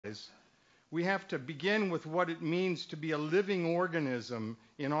otherwise, we have to begin with what it means to be a living organism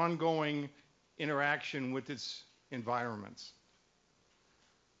in ongoing interaction with its environments.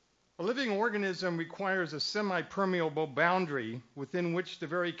 A living organism requires a semi-permeable boundary within which the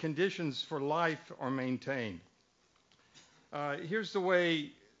very conditions for life are maintained. Here's the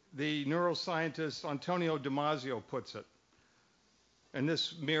way the neuroscientist Antonio Damasio puts it. And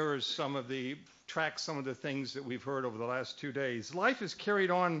this mirrors tracks some of the things that we've heard over the last 2 days. Life is carried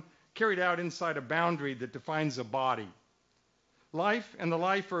out inside a boundary that defines a body. Life and the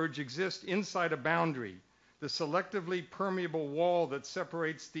life urge exist inside a boundary, the selectively permeable wall that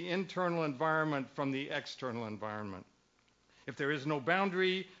separates the internal environment from the external environment. If there is no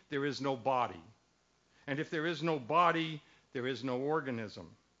boundary, there is no body. And if there is no body, there is no organism.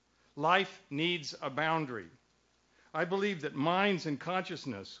 Life needs a boundary. I believe that minds and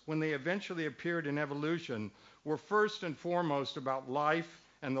consciousness, when they eventually appeared in evolution, were first and foremost about life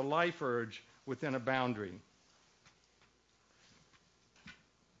and the life urge within a boundary.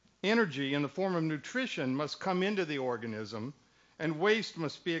 Energy in the form of nutrition must come into the organism, and waste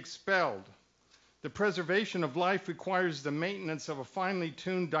must be expelled. The preservation of life requires the maintenance of a finely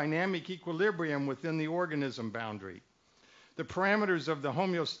tuned dynamic equilibrium within the organism boundary. The parameters of the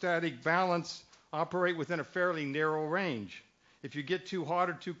homeostatic balance operate within a fairly narrow range. If you get too hot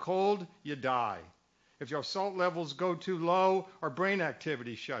or too cold, you die. If your salt levels go too low, our brain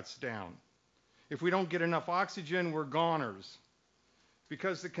activity shuts down. If we don't get enough oxygen, we're goners.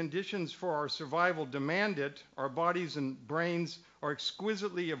 Because the conditions for our survival demand it, our bodies and brains are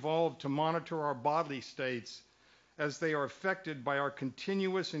exquisitely evolved to monitor our bodily states as they are affected by our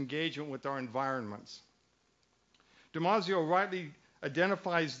continuous engagement with our environments. Damasio rightly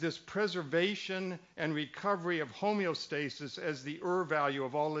identifies this preservation and recovery of homeostasis as the value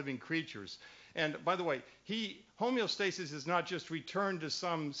of all living creatures. And by the way, homeostasis is not just return to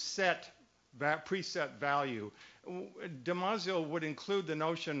some preset value. Damasio would include the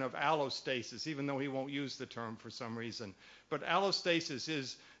notion of allostasis, even though he won't use the term for some reason. But allostasis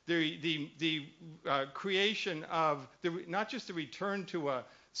is the creation of, not just the return to a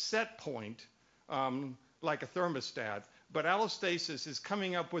set point, like a thermostat, but allostasis is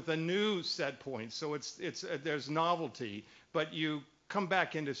coming up with a new set point. So there's novelty, but you come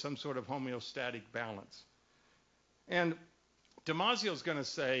back into some sort of homeostatic balance. And Damasio is going to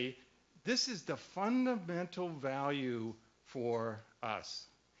say, this is the fundamental value for us.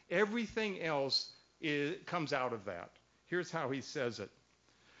 Everything else comes out of that. Here's how he says it.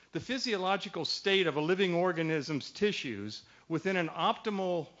 The physiological state of a living organism's tissues within an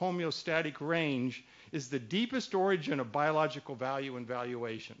optimal homeostatic range is the deepest origin of biological value and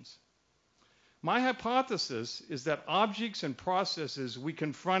valuations. My hypothesis is that objects and processes we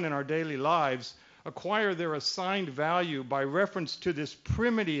confront in our daily lives acquire their assigned value by reference to this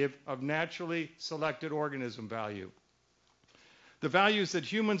primitive of naturally selected organism value. The values that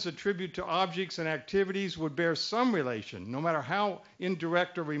humans attribute to objects and activities would bear some relation, no matter how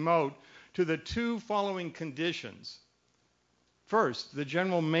indirect or remote, to the two following conditions. First, the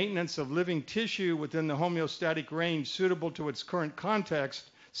general maintenance of living tissue within the homeostatic range suitable to its current context.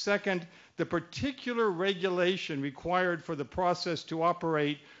 Second, the particular regulation required for the process to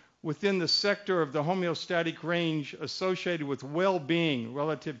operate within the sector of the homeostatic range associated with well-being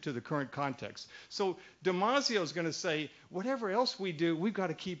relative to the current context. So Damasio is going to say, whatever else we do, we've got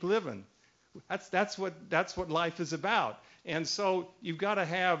to keep living. That's what life is about. And so you've got to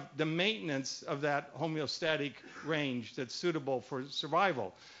have the maintenance of that homeostatic range that's suitable for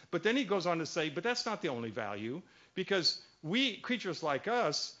survival. But then he goes on to say, but that's not the only value, because we, creatures like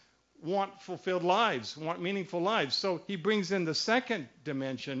us, want fulfilled lives, want meaningful lives. So he brings in the second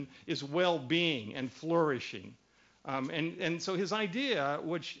dimension is well-being and flourishing. And so his idea,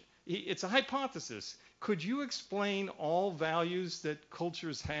 it's a hypothesis. Could you explain all values that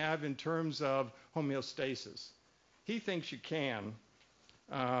cultures have in terms of homeostasis? He thinks you can.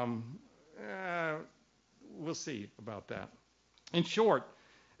 We'll see about that. In short,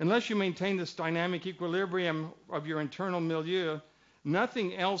 unless you maintain this dynamic equilibrium of your internal milieu,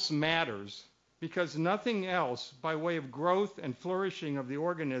 nothing else matters, because nothing else by way of growth and flourishing of the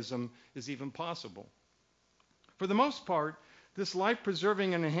organism is even possible. For the most part, this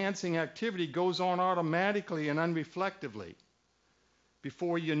life-preserving and enhancing activity goes on automatically and unreflectively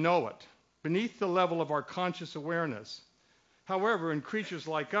before you know it, beneath the level of our conscious awareness. However, in creatures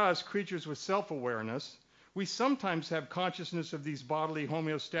like us, creatures with self-awareness, we sometimes have consciousness of these bodily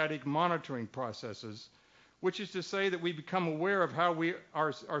homeostatic monitoring processes, which is to say that we become aware of how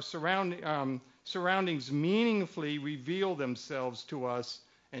our surroundings meaningfully reveal themselves to us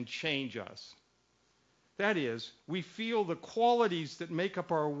and change us. That is, we feel the qualities that make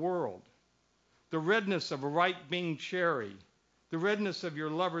up our world. The redness of a ripe Bing cherry, the redness of your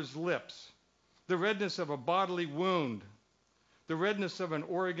lover's lips, the redness of a bodily wound, the redness of an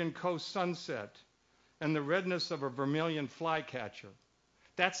Oregon coast sunset, and the redness of a vermilion flycatcher.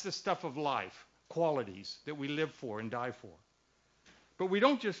 That's the stuff of life, qualities that we live for and die for. But we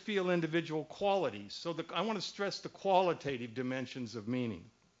don't just feel individual qualities. So I want to stress the qualitative dimensions of meaning.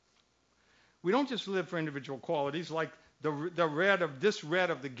 We don't just live for individual qualities like the red of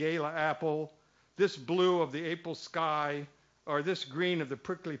the gala apple, this blue of the April sky, or this green of the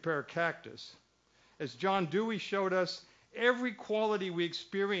prickly pear cactus. As John Dewey showed us, every quality we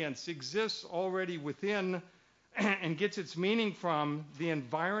experience exists already within and gets its meaning from the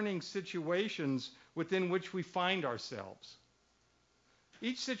environing situations within which we find ourselves.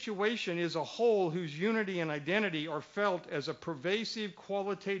 Each situation is a whole whose unity and identity are felt as a pervasive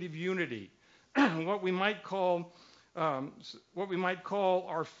qualitative unity, what we might call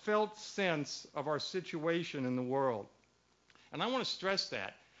our felt sense of our situation in the world. And I want to stress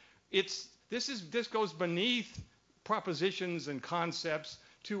that. This goes beneath propositions and concepts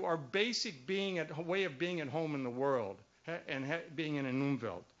to our basic way of being at home in the world and being in an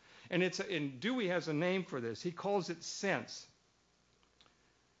Umwelt. And Dewey has a name for this. He calls it sense.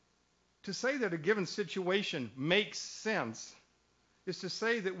 To say that a given situation makes sense is to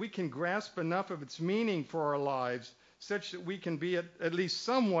say that we can grasp enough of its meaning for our lives such that we can be at least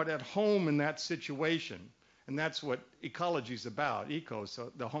somewhat at home in that situation. And that's what ecology is about,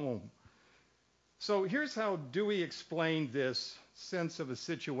 so the home. So here's how Dewey explained this sense of a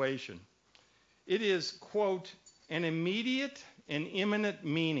situation. It is, quote, an immediate and imminent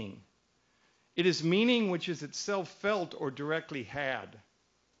meaning. It is meaning which is itself felt or directly had.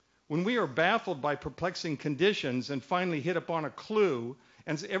 When we are baffled by perplexing conditions and finally hit upon a clue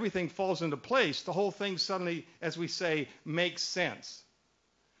and everything falls into place, the whole thing suddenly, as we say, makes sense.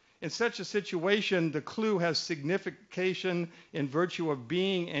 In such a situation, the clue has signification in virtue of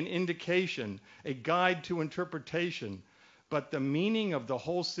being an indication, a guide to interpretation, but the meaning of the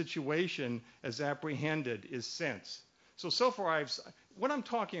whole situation as apprehended is sense. So far, what I'm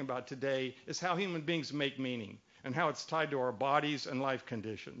talking about today is how human beings make meaning and how it's tied to our bodies and life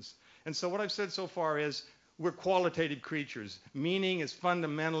conditions. And so what I've said so far is we're qualitative creatures. Meaning is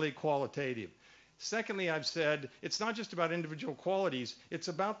fundamentally qualitative. Secondly, I've said it's not just about individual qualities, it's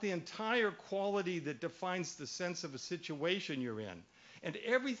about the entire quality that defines the sense of a situation you're in. And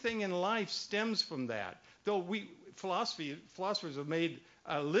everything in life stems from that. Though philosophers have made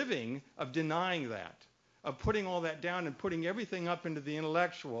a living of denying that, of putting all that down and putting everything up into the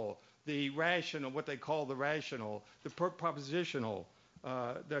intellectual, the rational, what they call the rational, the propositional,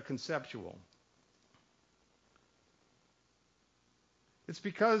 the conceptual. It's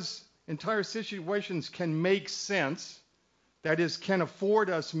because entire situations can make sense, that is, can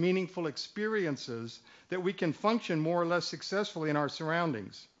afford us meaningful experiences, that we can function more or less successfully in our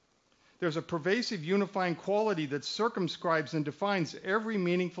surroundings. There's a pervasive unifying quality that circumscribes and defines every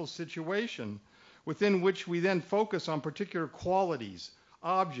meaningful situation within which we then focus on particular qualities,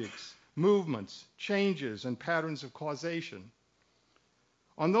 objects, movements, changes, and patterns of causation.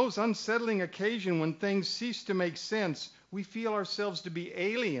 On those unsettling occasions when things cease to make sense, we feel ourselves to be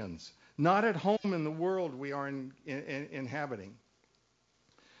aliens, not at home in the world we are inhabiting.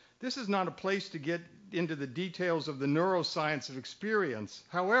 This is not a place to get into the details of the neuroscience of experience.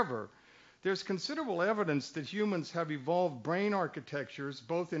 However, there's considerable evidence that humans have evolved brain architectures,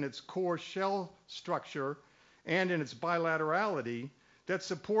 both in its core shell structure and in its bilaterality, that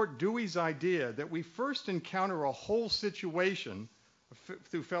support Dewey's idea that we first encounter a whole situation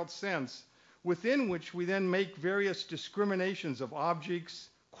through felt sense, within which we then make various discriminations of objects,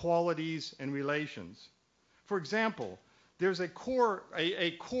 qualities, and relations. For example, there's a core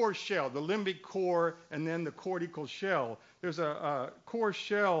shell, the limbic core, and then the cortical shell. There's a core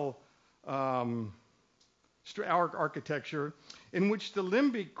shell architecture in which the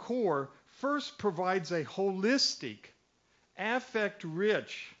limbic core first provides a holistic,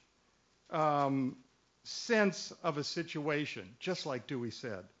 affect-rich sense of a situation, just like Dewey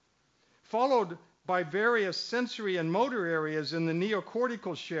said, followed by various sensory and motor areas in the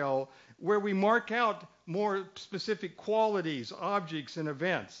neocortical shell where we mark out more specific qualities, objects, and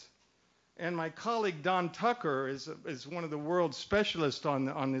events. And my colleague Don Tucker is one of the world's specialists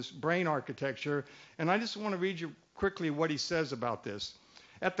on this brain architecture, and I just want to read you quickly what he says about this.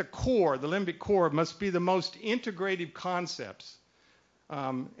 At the core, the limbic core must be the most integrative concepts.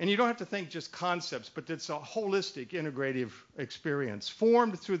 And you don't have to think just concepts, but it's a holistic, integrative experience,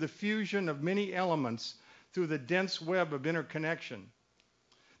 formed through the fusion of many elements through the dense web of interconnection.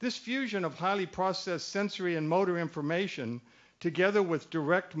 This fusion of highly processed sensory and motor information, together with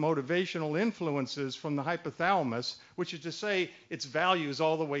direct motivational influences from the hypothalamus, which is to say its values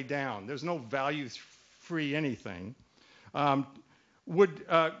all the way down, there's no value-free anything,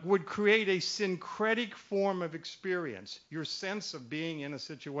 would create a syncretic form of experience, your sense of being in a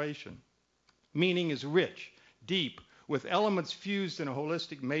situation. Meaning is rich, deep, with elements fused in a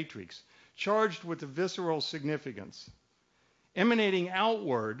holistic matrix, charged with a visceral significance. Emanating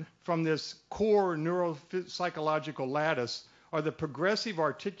outward from this core neuropsychological lattice are the progressive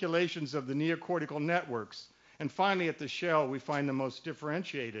articulations of the neocortical networks. And finally, at the shell, we find the most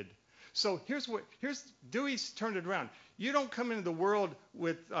differentiated. So here's Dewey's turned it around. You don't come into the world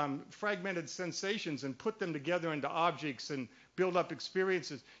with fragmented sensations and put them together into objects and build up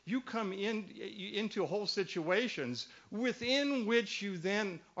experiences. You come into whole situations within which you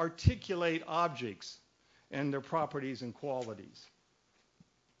then articulate objects and their properties and qualities.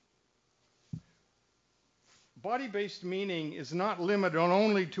 Body-based meaning is not limited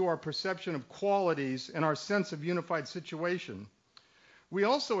only to our perception of qualities and our sense of unified situation. We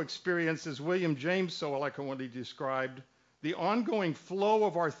also experience, as William James so eloquently described, the ongoing flow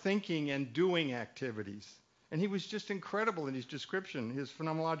of our thinking and doing activities. And he was just incredible in his description, his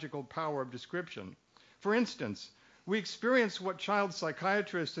phenomenological power of description. For instance, we experience what child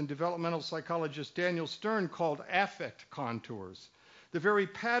psychiatrist and developmental psychologist Daniel Stern called affect contours, the very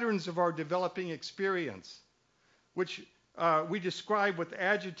patterns of our developing experience, which we describe with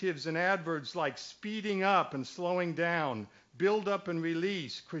adjectives and adverbs like speeding up and slowing down, build up and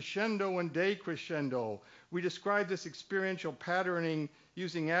release, crescendo and decrescendo. We describe this experiential patterning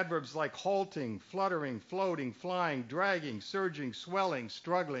using adverbs like halting, fluttering, floating, flying, dragging, surging, swelling,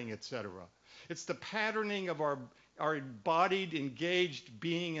 struggling, etc. It's the patterning of our embodied, engaged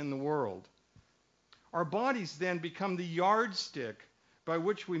being in the world. Our bodies then become the yardstick by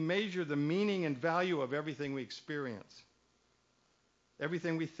which we measure the meaning and value of everything we experience,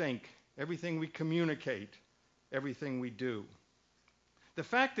 everything we think, everything we communicate, everything we do. The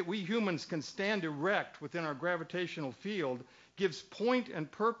fact that we humans can stand erect within our gravitational field gives point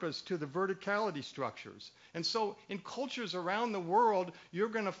and purpose to the verticality structures. And so in cultures around the world, you're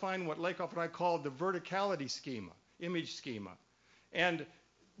going to find what Lakoff and I call the verticality schema, image schema. And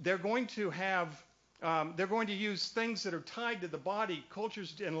they're going to use things that are tied to the body.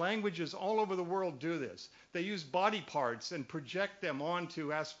 Cultures and languages all over the world do this. They use body parts and project them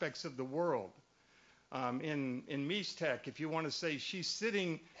onto aspects of the world. In Mixtec, if you want to say she's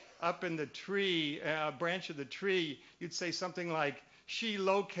sitting up in the tree, branch of the tree, you'd say something like, she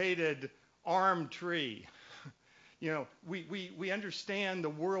located arm tree. You know, we understand the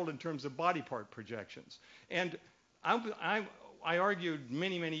world in terms of body part projections. And I argued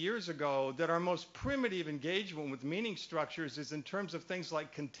many, many years ago that our most primitive engagement with meaning structures is in terms of things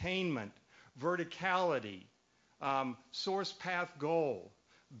like containment, verticality, source path goal,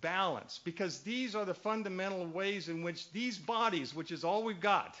 balance, because these are the fundamental ways in which these bodies, which is all we've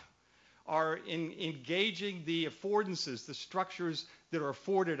got, are engaging the affordances, the structures that are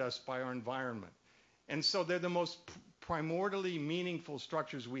afforded us by our environment. And so they're the most primordially meaningful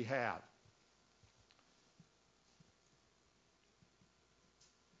structures we have.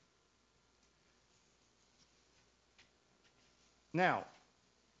 Now,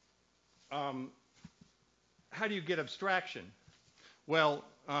 how do you get abstraction? Well,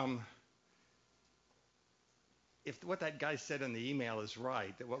 if what that guy said in the email is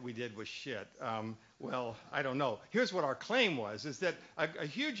right, that what we did was shit, well, I don't know. Here's what our claim was, is that a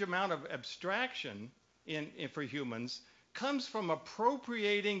huge amount of abstraction for humans comes from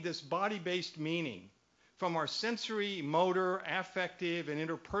appropriating this body-based meaning from our sensory, motor, affective, and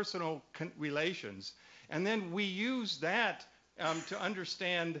interpersonal relations. And then we use that to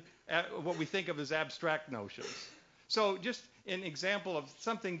understand what we think of as abstract notions. So just an example of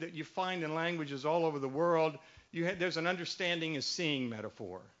something that you find in languages all over the world, there's an understanding as seeing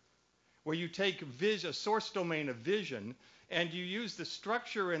metaphor, where you take a source domain of vision, and you use the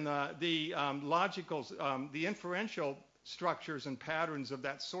structure and the logical, the inferential structures and patterns of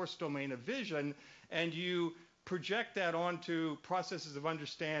that source domain of vision, and you project that onto processes of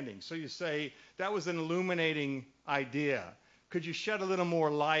understanding. So you say, that was an illuminating idea. Could you shed a little more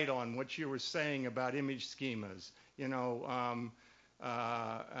light on what you were saying about image schemas? You know,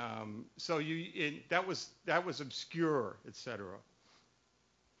 so that was obscure, etc.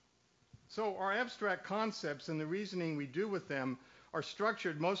 So our abstract concepts and the reasoning we do with them are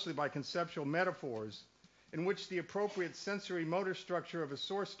structured mostly by conceptual metaphors, in which the appropriate sensory motor structure of a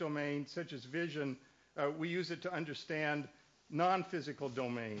source domain, such as vision, we use it to understand non-physical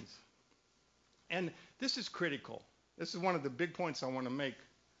domains. And this is critical. This is one of the big points I want to make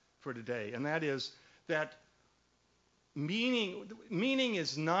for today, and that is that meaning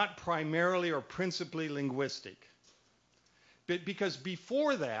is not primarily or principally linguistic. Because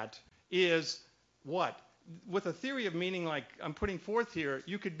before that is what? With a theory of meaning like I'm putting forth here,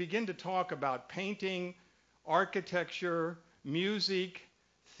 you could begin to talk about painting, architecture, music,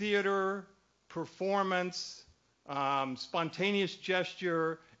 theater, performance, spontaneous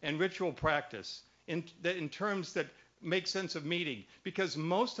gesture, and ritual practice in terms that make sense of meaning. Because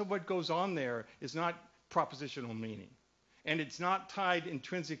most of what goes on there is not propositional meaning. And it's not tied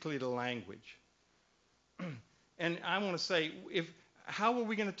intrinsically to language. And I want to say, how are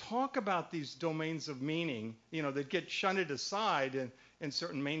we going to talk about these domains of meaning, that get shunted aside in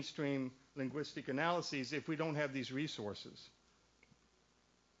certain mainstream linguistic analyses if we don't have these resources?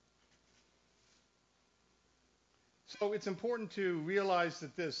 So it's important to realize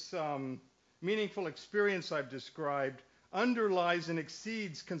that this meaningful experience I've described underlies and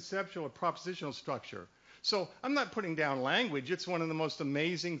exceeds conceptual or propositional structure. So I'm not putting down language. It's one of the most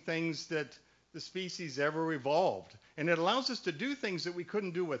amazing things that the species ever evolved. And it allows us to do things that we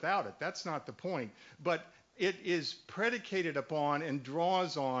couldn't do without it. That's not the point. But it is predicated upon and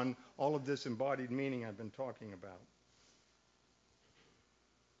draws on all of this embodied meaning I've been talking about.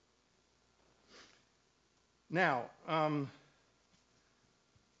 Now,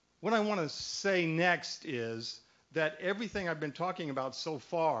 what I want to say next is that everything I've been talking about so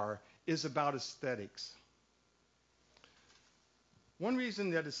far is about aesthetics. One reason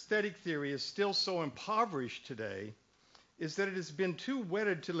that aesthetic theory is still so impoverished today is that it has been too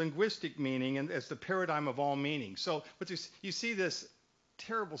wedded to linguistic meaning and as the paradigm of all meaning. So you see this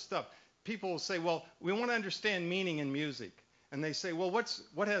terrible stuff. People will say, well, we want to understand meaning in music. And they say, well,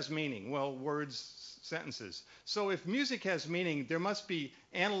 what has meaning? Well, words, sentences. So if music has meaning, there must be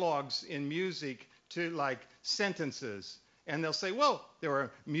analogs in music to like sentences. And they'll say, well, there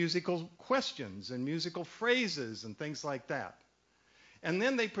are musical questions and musical phrases and things like that. And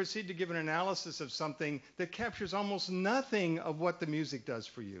then they proceed to give an analysis of something that captures almost nothing of what the music does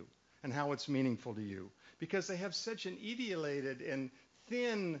for you and how it's meaningful to you, because they have such an ideated and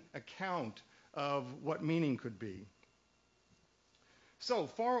thin account of what meaning could be. So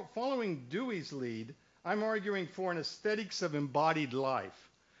following Dewey's lead, I'm arguing for an aesthetics of embodied life,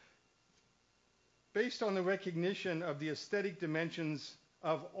 based on the recognition of the aesthetic dimensions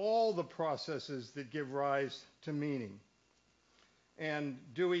of all the processes that give rise to meaning. And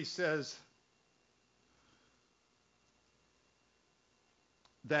Dewey says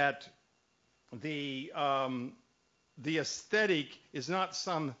that the aesthetic is not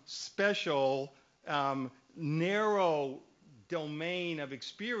some special, narrow domain of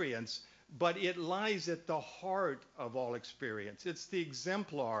experience, but it lies at the heart of all experience. It's the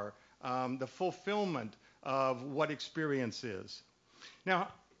exemplar, the fulfillment of what experience is. Now,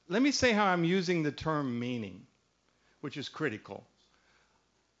 let me say how I'm using the term meaning, which is critical.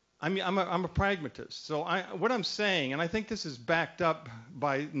 I'm a pragmatist. So what I'm saying, and I think this is backed up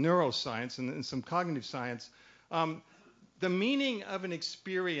by neuroscience and some cognitive science, the meaning of an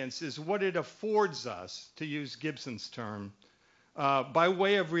experience is what it affords us, to use Gibson's term, by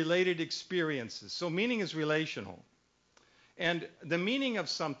way of related experiences. So meaning is relational. And the meaning of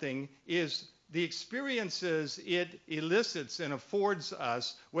something is the experiences it elicits and affords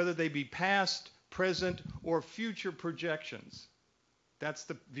us, whether they be past, present, or future projections. That's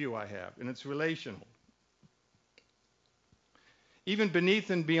the view I have, and it's relational. Even beneath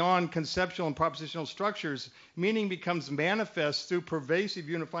and beyond conceptual and propositional structures, meaning becomes manifest through pervasive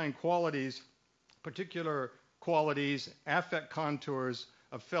unifying qualities, particular qualities, affect contours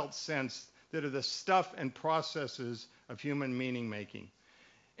of felt sense that are the stuff and processes of human meaning making.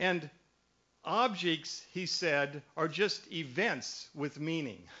 And objects, he said, are just events with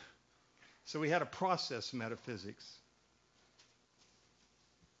meaning. So we had a process metaphysics.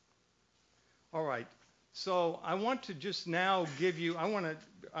 All right, so I want to just now give you,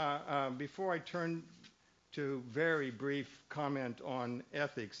 before I turn to very brief comment on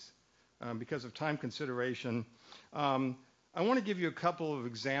ethics, because of time consideration, I want to give you a couple of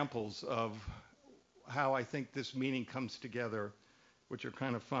examples of how I think this meaning comes together, which are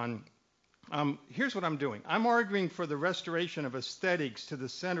kind of fun. Here's what I'm doing. I'm arguing for the restoration of aesthetics to the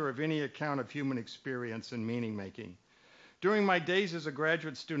center of any account of human experience and meaning making. During my days as a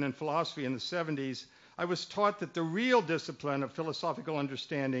graduate student in philosophy in the 70s, I was taught that the real discipline of philosophical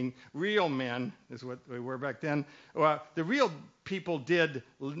understanding, real men, is what they were back then, the real people did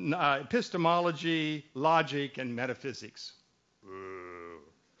epistemology, logic, and metaphysics.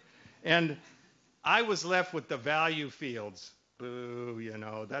 And I was left with the value fields. boo,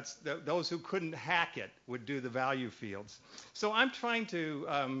 those who couldn't hack it would do the value fields. So I'm trying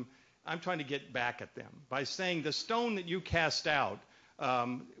to get back at them by saying the stone that you cast out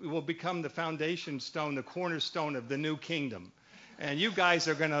will become the foundation stone, the cornerstone of the new kingdom. And you guys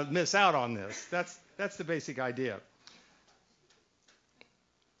are going to miss out on this. That's the basic idea.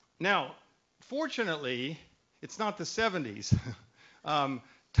 Now, fortunately, it's not the 70s.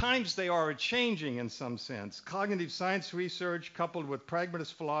 Times they are changing in some sense. Cognitive science research coupled with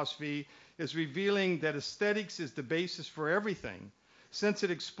pragmatist philosophy is revealing that aesthetics is the basis for everything, since it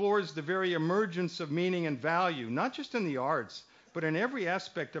explores the very emergence of meaning and value, not just in the arts, but in every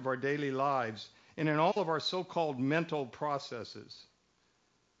aspect of our daily lives and in all of our so-called mental processes.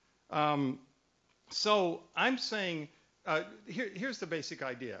 So I'm saying, here's the basic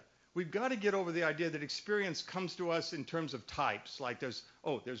idea. We've got to get over the idea that experience comes to us in terms of types. Like there's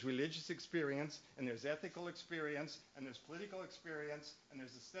religious experience, and there's ethical experience, and there's political experience, and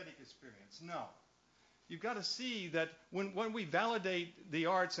there's aesthetic experience. No. You've got to see that when we validate the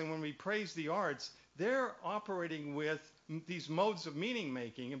arts and when we praise the arts, they're operating with these modes of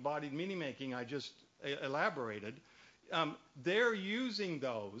meaning-making, embodied meaning-making I just elaborated. They're using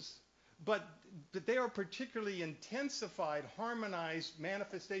those, but they are particularly intensified, harmonized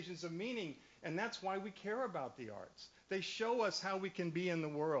manifestations of meaning, and that's why we care about the arts. They show us how we can be in the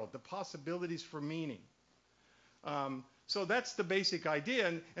world, the possibilities for meaning. So that's the basic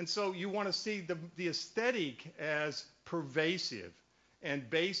idea, and so you want to see the aesthetic as pervasive and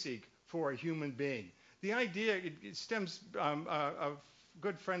basic for a human being. The idea, it stems, a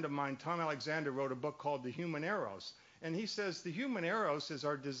good friend of mine, Tom Alexander, wrote a book called The Human Eros, and he says the human eros is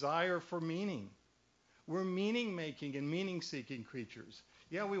our desire for meaning. We're meaning-making and meaning-seeking creatures.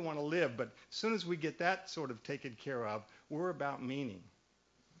 Yeah, we want to live, but as soon as we get that sort of taken care of, we're about meaning.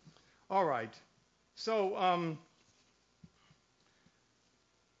 All right. So,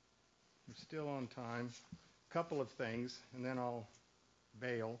 we're still on time. A couple of things, and then I'll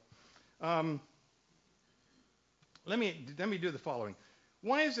bail. Let me do the following.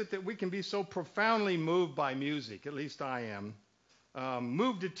 Why is it that we can be so profoundly moved by music, at least I am,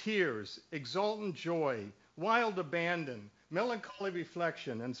 moved to tears, exultant joy, wild abandon, melancholy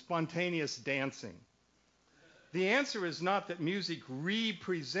reflection, and spontaneous dancing? The answer is not that music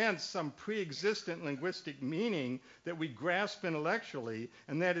represents some pre-existent linguistic meaning that we grasp intellectually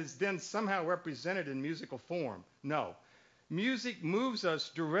and that is then somehow represented in musical form. No. Music moves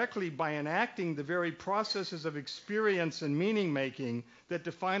us directly by enacting the very processes of experience and meaning-making that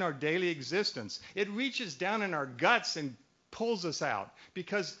define our daily existence. It reaches down in our guts and pulls us out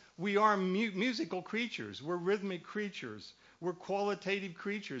because we are musical creatures. We're rhythmic creatures. We're qualitative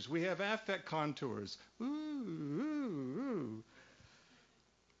creatures. We have affect contours. Ooh, ooh, ooh.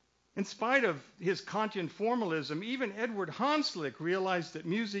 In spite of his Kantian formalism, even Edward Hanslick realized that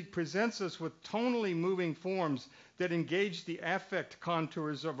music presents us with tonally moving forms that engage the affect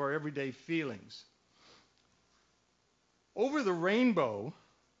contours of our everyday feelings. Over the Rainbow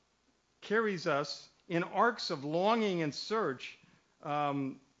carries us in arcs of longing and search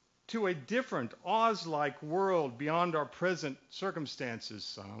to a different, Oz-like world beyond our present circumstances.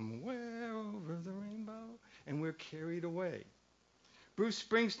 Somewhere over the rainbow, and we're carried away. Bruce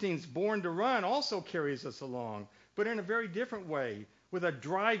Springsteen's Born to Run also carries us along, but in a very different way, with a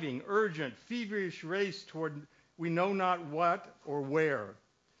driving, urgent, feverish race toward we know not what or where.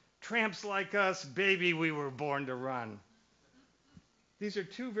 Tramps like us, baby, we were born to run. These are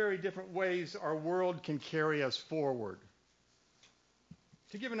two very different ways our world can carry us forward.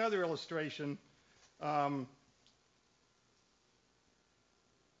 To give another illustration, what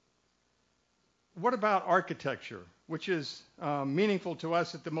about architecture, which is meaningful to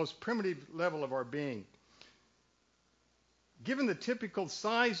us at the most primitive level of our being? Given the typical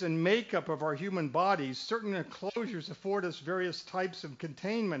size and makeup of our human bodies, certain enclosures afford us various types of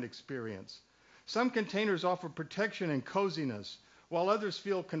containment experience. Some containers offer protection and coziness, while others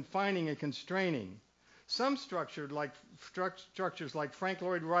feel confining and constraining. Some structures like Frank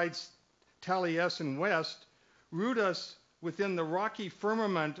Lloyd Wright's Taliesin West root us within the rocky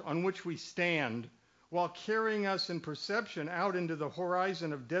firmament on which we stand, while carrying us in perception out into the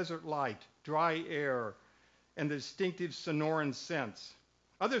horizon of desert light, dry air, and the distinctive Sonoran sense.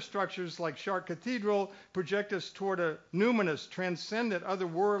 Other structures, like Chartres Cathedral, project us toward a numinous, transcendent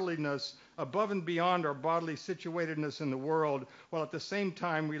otherworldliness above and beyond our bodily situatedness in the world, while at the same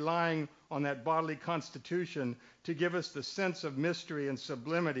time relying on that bodily constitution to give us the sense of mystery and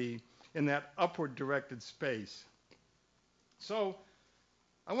sublimity in that upward-directed space. So,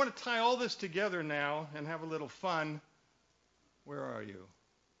 I want to tie all this together now and have a little fun. Where are you?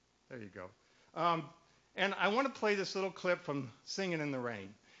 There you go. And I want to play this little clip from Singing in the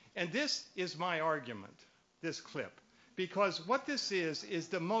Rain. And this is my argument, this clip. Because what this is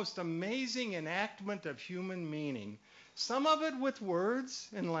the most amazing enactment of human meaning. Some of it with words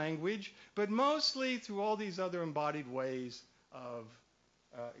and language, but mostly through all these other embodied ways of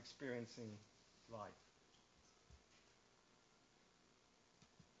experiencing life.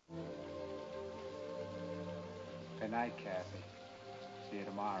 Good night, Kathy. See you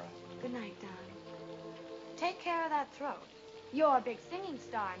tomorrow. Good night, darling. Take care of that throat. You're a big singing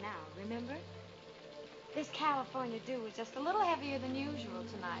star now, remember? This California dew is just a little heavier than usual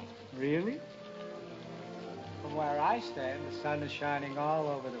tonight. Really? From where I stand, the sun is shining all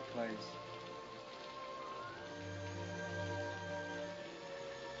over the place.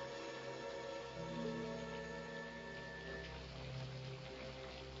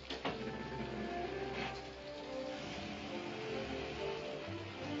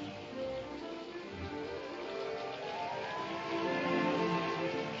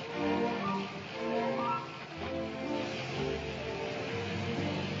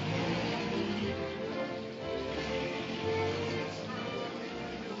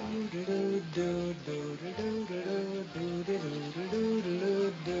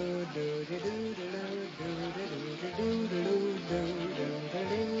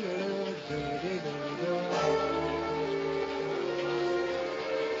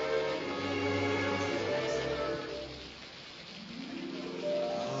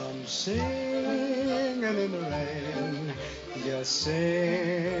 I'm singing in the rain, just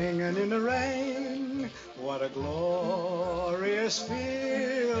singing in the rain. What a glorious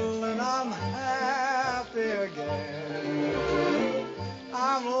feeling, I'm happy again.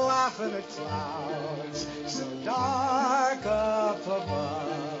 I'm laughing at clouds so dark up above.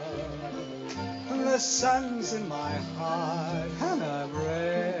 The sun's in my heart and I'm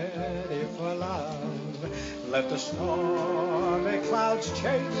ready for love. Let the stormy clouds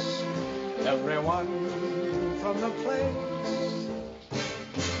chase everyone from the place.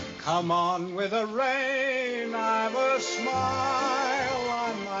 Come on with the rain, I've a smile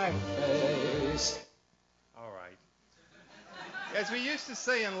on my face. All right. As we used to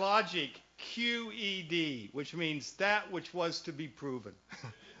say in logic, QED, which means that which was to be proven.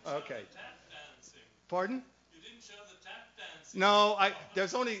 Okay. Pardon? You didn't show the tap dancing. No,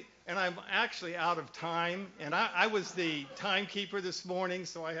 there's only, and I'm actually out of time, and I was the timekeeper this morning,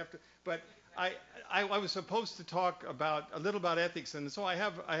 so I have to, but I was supposed to talk a little about ethics, and so I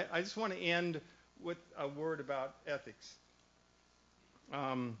just want to end with a word about ethics.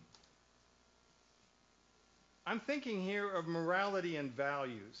 I'm thinking here of morality and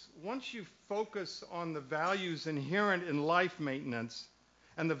values. Once you focus on the values inherent in life maintenance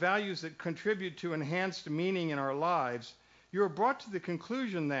and the values that contribute to enhanced meaning in our lives, you are brought to the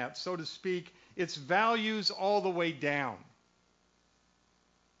conclusion that, so to speak, it's values all the way down.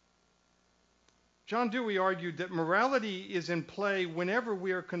 John Dewey argued that morality is in play whenever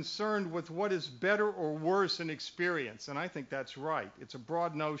we are concerned with what is better or worse in experience, and I think that's right. It's a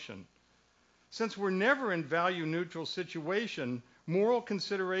broad notion. Since we're never in value-neutral situation, moral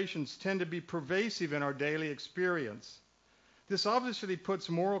considerations tend to be pervasive in our daily experience. This obviously puts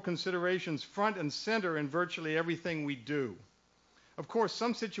moral considerations front and center in virtually everything we do. Of course,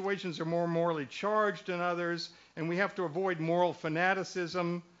 some situations are more morally charged than others, and we have to avoid moral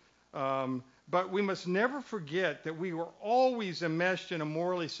fanaticism, but we must never forget that we were always enmeshed in a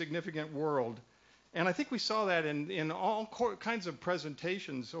morally significant world. And I think we saw that in all kinds of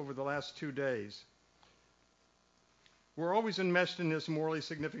presentations over the last 2 days. We're always enmeshed in this morally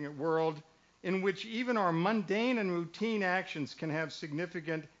significant world in which even our mundane and routine actions can have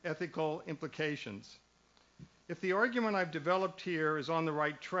significant ethical implications. If the argument I've developed here is on the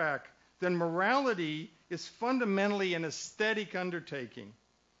right track, then morality is fundamentally an aesthetic undertaking.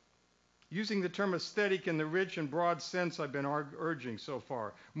 Using the term aesthetic in the rich and broad sense I've been urging so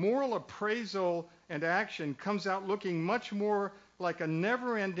far, moral appraisal and action comes out looking much more like a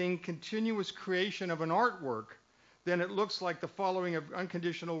never-ending, continuous creation of an artwork than it looks like the following of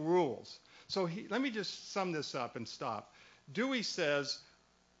unconditional rules. So let me just sum this up and stop. Dewey says,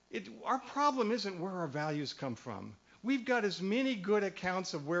 our problem isn't where our values come from. We've got as many good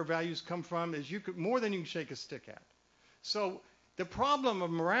accounts of where values come from as more than you can shake a stick at. So the problem of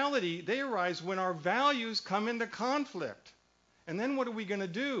morality, they arise when our values come into conflict. And then what are we going to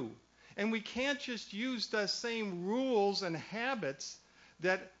do? And we can't just use the same rules and habits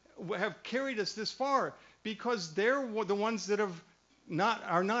that have carried us this far because they're the ones that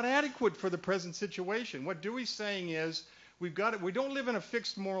are not adequate for the present situation. What Dewey's saying is we don't live in a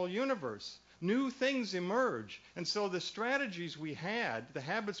fixed moral universe. new things emerge. And so the strategies we had, the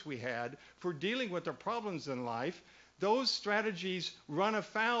habits we had for dealing with the problems in life, those strategies run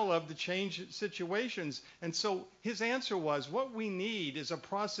afoul of the changed situations. And so his answer was, what we need is a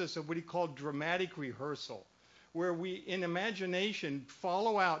process of what he called dramatic rehearsal, where we, in imagination,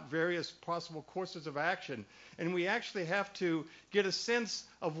 follow out various possible courses of action. And we actually have to get a sense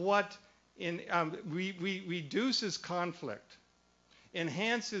of what reduces conflict,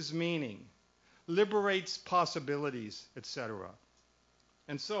 enhances meaning, liberates possibilities, etc.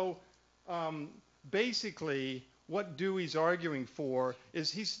 And so basically, what Dewey's arguing for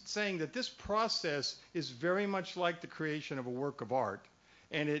is he's saying that this process is very much like the creation of a work of art,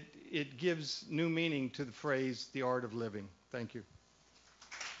 and it gives new meaning to the phrase, the art of living. Thank you.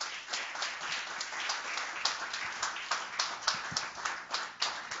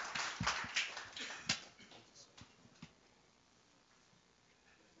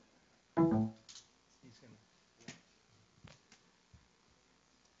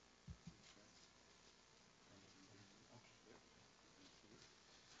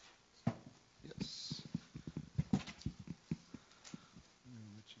 Yes.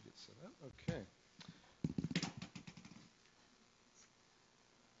 Let you get set up. Okay.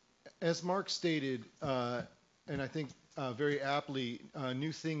 As Mark stated, and I think very aptly,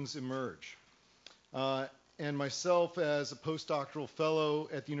 new things emerge. And myself, as a postdoctoral fellow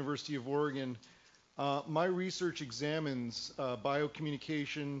at the University of Oregon, my research examines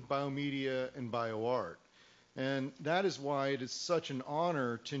biocommunication, biomedia, and bioart. And that is why it is such an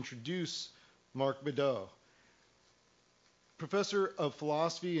honor to introduce Mark Bedeau, professor of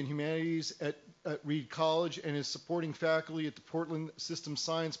philosophy and humanities at Reed College and is supporting faculty at the Portland Systems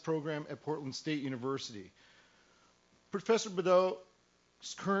Science program at Portland State University. Professor Bedeau's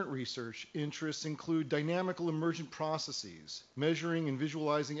current research interests include dynamical emergent processes, measuring and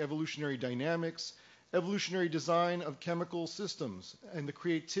visualizing evolutionary dynamics, evolutionary design of chemical systems, and the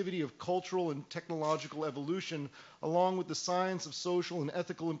creativity of cultural and technological evolution, along with the science of social and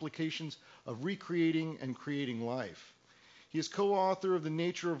ethical implications of recreating and creating life. He is co-author of The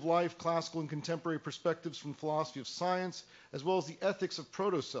Nature of Life, Classical and Contemporary Perspectives from Philosophy of Science, as well as The Ethics of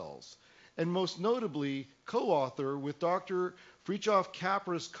Protocells, and most notably, co-author with Dr. Fritjof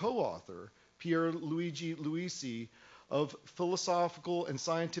Capra's co-author, Pier Luigi Luisi, of Philosophical and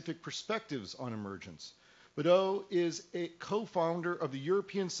Scientific Perspectives on Emergence. Bedeau is a co-founder of the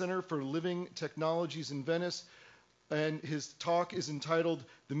European Center for Living Technologies in Venice, and his talk is entitled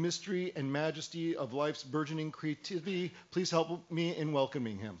The Mystery and Majesty of Life's Burgeoning Creativity. Please help me in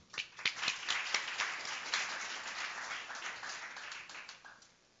welcoming him.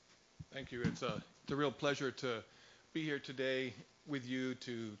 Thank you. It's a real pleasure to be here today with you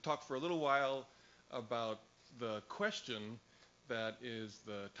to talk for a little while about the question that is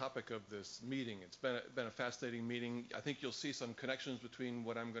the topic of this meeting. It's been a fascinating meeting. I think you'll see some connections between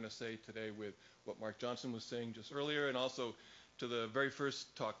what I'm going to say today with what Mark Johnson was saying just earlier, and also to the very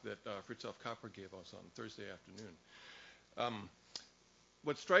first talk that Fritjof Capra gave us on Thursday afternoon.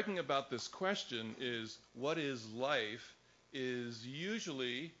 What's striking about this question is what is life is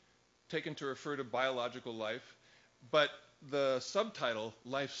usually taken to refer to biological life, but the subtitle,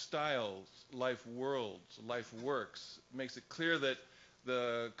 lifestyles, life worlds, life works, makes it clear that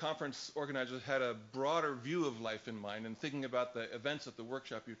the conference organizers had a broader view of life in mind. And thinking about the events at the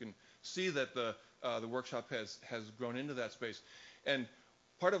workshop, you can see that the workshop has grown into that space. And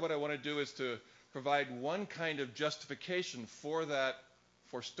part of what I want to do is to provide one kind of justification for that,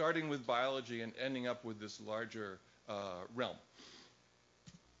 for starting with biology and ending up with this larger realm.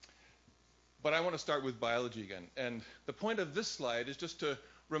 But I want to start with biology again. And the point of this slide is just to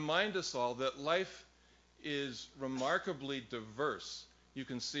remind us all that life is remarkably diverse. You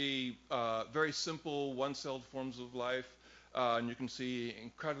can see very simple one-celled forms of life, and you can see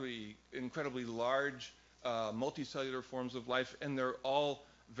incredibly large multicellular forms of life, and they're all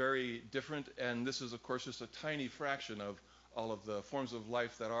very different. And this is, of course, just a tiny fraction of all of the forms of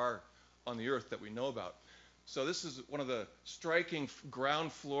life that are on the Earth that we know about. So this is one of the striking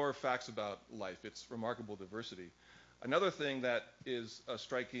ground floor facts about life, its remarkable diversity. Another thing that is a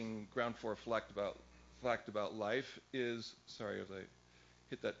striking ground floor fact about life is, sorry if I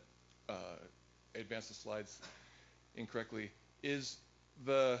hit that, advance the slides incorrectly, is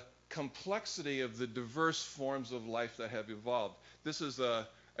the complexity of the diverse forms of life that have evolved. This is a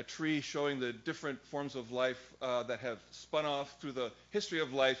tree showing the different forms of life that have spun off through the history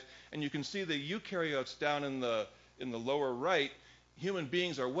of life, and you can see the eukaryotes down in the lower right. human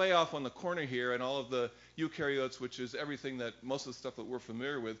beings are way off on the corner here, and all of the eukaryotes, which is everything that most of the stuff that we're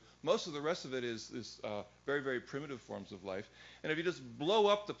familiar with, most of the rest of it is very, very primitive forms of life. And if you just blow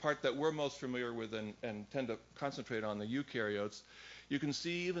up the part that we're most familiar with and tend to concentrate on the eukaryotes, you can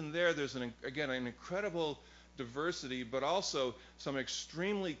see even there's an incredible diversity, but also some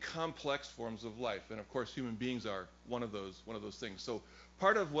extremely complex forms of life. And of course, human beings are one of those things. So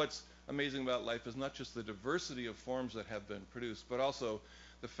part of what's amazing about life is not just the diversity of forms that have been produced, but also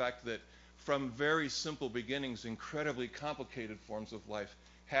the fact that from very simple beginnings, incredibly complicated forms of life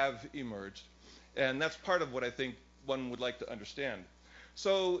have emerged. And that's part of what I think one would like to understand.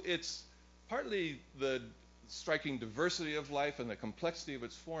 So it's partly the striking diversity of life and the complexity of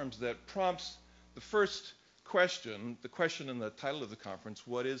its forms that prompts the first question, the question in the title of the conference,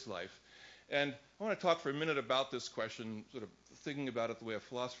 what is life? And I want to talk for a minute about this question, sort of thinking about it the way a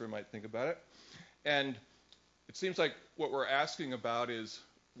philosopher might think about it. And it seems like what we're asking about is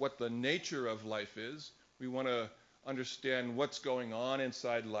what the nature of life is. We want to understand what's going on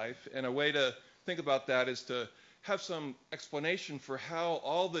inside life. And a way to think about that is to have some explanation for how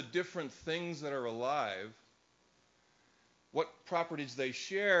all the different things that are alive, what properties they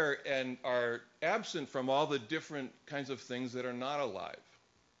share and are absent from all the different kinds of things that are not alive.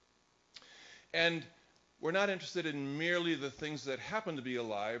 And we're not interested in merely the things that happen to be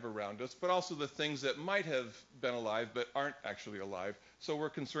alive around us, but also the things that might have been alive but aren't actually alive. So we're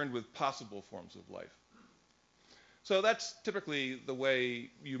concerned with possible forms of life. So that's typically the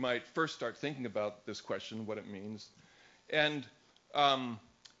way you might first start thinking about this question, what it means. And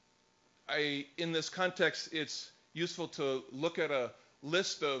in this context, it's useful to look at a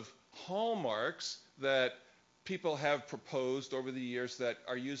list of hallmarks that people have proposed over the years that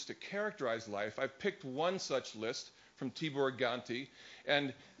are used to characterize life. I've picked one such list from Tibor Ganti,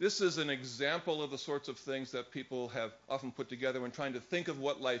 and this is an example of the sorts of things that people have often put together when trying to think of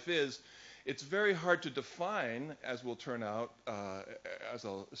what life is. It's very hard to define, as will turn out, as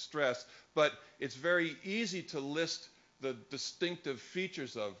I'll stress, but it's very easy to list the distinctive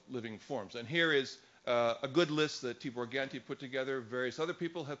features of living forms. And here is a good list that Tibor Ganti put together. Various other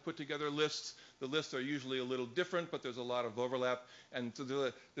people have put together lists. The lists are usually a little different, but there's a lot of overlap. And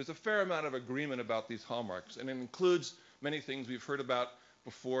so there's a fair amount of agreement about these hallmarks. And it includes many things we've heard about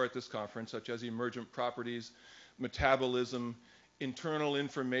before at this conference, such as emergent properties, metabolism, internal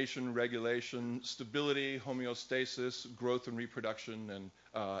information regulation, stability, homeostasis, growth and reproduction, and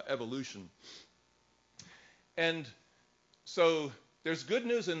evolution. And so there's good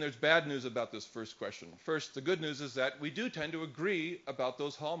news and there's bad news about this first question. First, the good news is that we do tend to agree about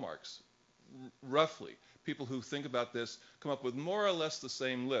those hallmarks, roughly. People who think about this come up with more or less the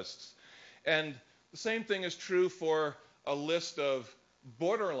same lists. And the same thing is true for a list of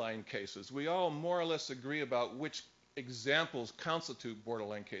borderline cases. We all more or less agree about which examples constitute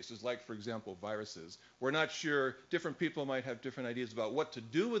borderline cases, like, for example, viruses. We're not sure. Different people might have different ideas about what to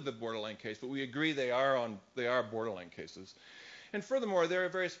do with the borderline case, but we agree they are borderline cases. And furthermore, there are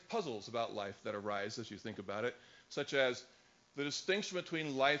various puzzles about life that arise as you think about it, such as the distinction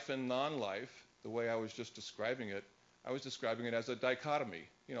between life and non-life. The way I was just describing it, I was describing it as a dichotomy.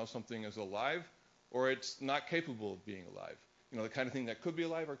 You know, something is alive or it's not capable of being alive. You know, the kind of thing that could be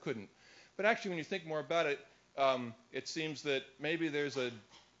alive or couldn't. But actually, when you think more about it, it seems that maybe there's a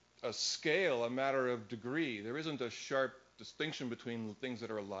scale, a matter of degree. There isn't a sharp distinction between things that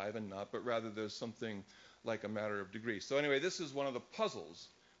are alive and not, but rather there's something like a matter of degree. So anyway, this is one of the puzzles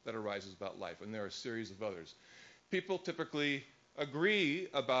that arises about life, and there are a series of others. People typically agree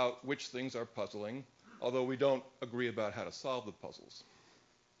about which things are puzzling, although we don't agree about how to solve the puzzles.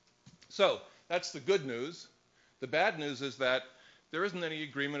 So that's the good news. The bad news is that there isn't any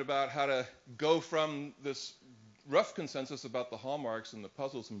agreement about how to go from this rough consensus about the hallmarks and the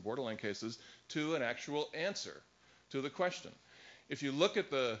puzzles and borderline cases to an actual answer to the question. If you look at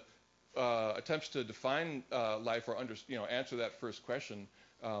the attempts to define life or answer that first question,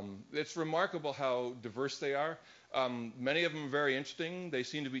 it's remarkable how diverse they are. Many of them are very interesting. They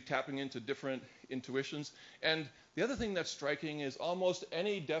seem to be tapping into different intuitions. And the other thing that's striking is almost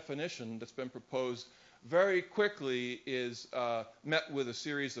any definition that's been proposed very quickly is met with a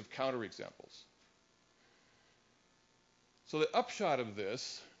series of counterexamples. So the upshot of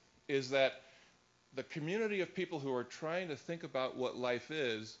this is that the community of people who are trying to think about what life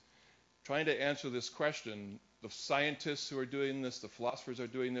is, trying to answer this question, the scientists who are doing this, the philosophers are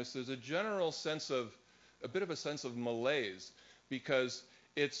doing this, there's a general sense of, a bit of a sense of malaise, because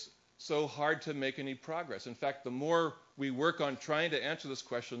it's so hard to make any progress. In fact, the more we work on trying to answer this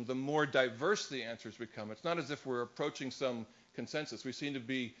question, the more diverse the answers become. It's not as if we're approaching some consensus. We seem to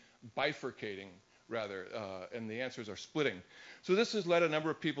be bifurcating rather, and the answers are splitting. So this has led a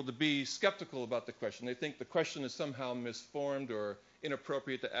number of people to be skeptical about the question. They think the question is somehow misformed or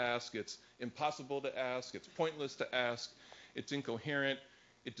inappropriate to ask. It's impossible to ask. It's pointless to ask. It's incoherent.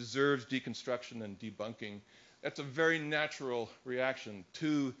 It deserves deconstruction and debunking. That's a very natural reaction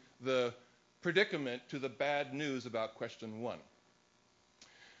to the predicament, to the bad news about question 1.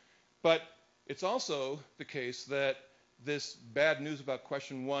 But it's also the case that this bad news about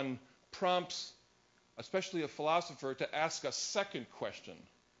question 1 prompts especially a philosopher to ask a second question,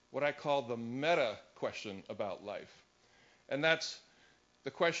 what I call the meta question about life. And that's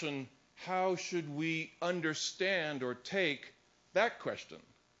the question, how should we understand or take that question?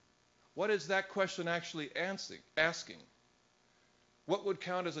 What is that question actually asking? What would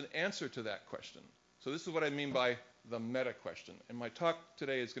count as an answer to that question? So this is what I mean by the meta question. And my talk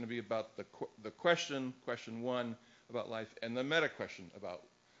today is going to be about the question 1 about life, and the meta question about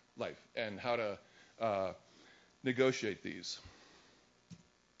life, and how to negotiate these.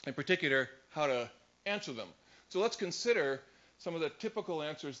 In particular, how to answer them. So let's consider some of the typical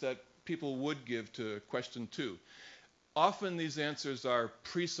answers that people would give to question 2. Often these answers are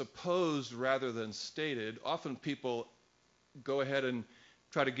presupposed rather than stated. Often people go ahead and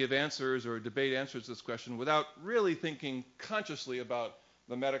try to give answers or debate answers to this question without really thinking consciously about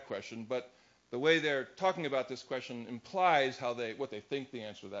the meta question, but the way they're talking about this question implies what they think the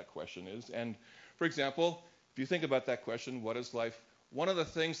answer to that question is. And for example, if you think about that question, what is life? One of the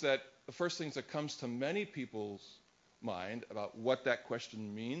first things that comes to many people's mind about what that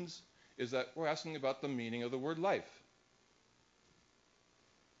question means is that we're asking about the meaning of the word life.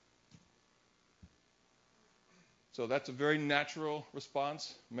 So that's a very natural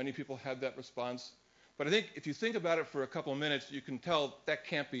response. Many people have that response. But I think if you think about it for a couple of minutes, you can tell that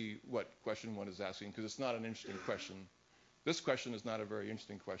can't be what question 1 is asking, because it's not an interesting question. This question is not a very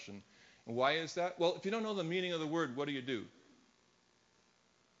interesting question. And why is that? Well, if you don't know the meaning of the word, what do?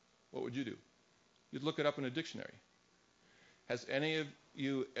 What would you do? You'd look it up in a dictionary. Has any of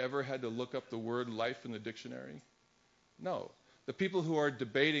you ever had to look up the word life in the dictionary? No. The people who are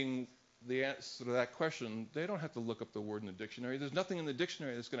debating the answer to that question, they don't have to look up the word in the dictionary. There's nothing in the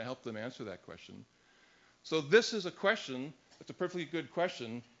dictionary that's going to help them answer that question. So this is a question, it's a perfectly good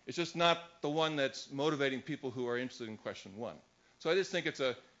question. It's just not the one that's motivating people who are interested in question 1. So I just think it's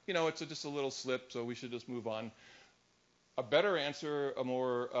just a little slip, so we should just move on. A better answer,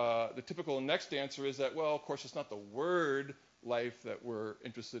 the typical next answer is that, well, of course, it's not the word life that we're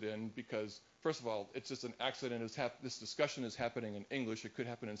interested in, because first of all, it's just an accident. This discussion is happening in English. It could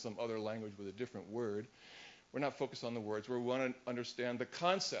happen in some other language with a different word. We're not focused on the words. We want to understand the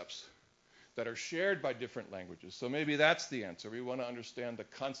concepts that are shared by different languages. So maybe that's the answer. We want to understand the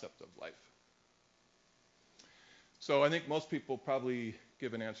concept of life. So I think most people probably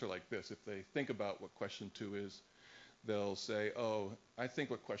give an answer like this. If they think about what question 2 is, they'll say, oh, I think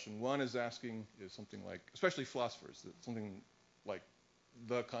what question 1 is asking is something like, especially philosophers, something like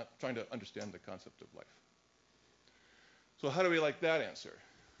trying to understand the concept of life. So how do we like that answer?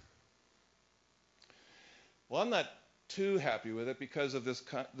 Well, I'm not too happy with it because of this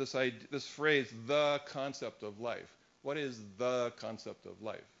phrase, the concept of life. What is the concept of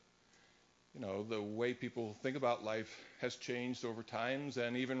life? The way people think about life has changed over times,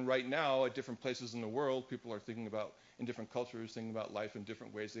 and even right now at different places in the world, people are thinking about, in different cultures, thinking about life in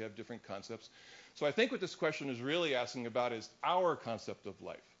different ways. They have different concepts. So I think what this question is really asking about is our concept of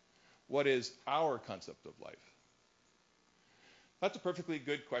life. What is our concept of life? That's a perfectly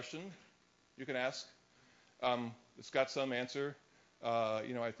good question you can ask. It's got some answer.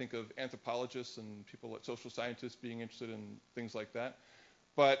 I think of anthropologists and social scientists being interested in things like that.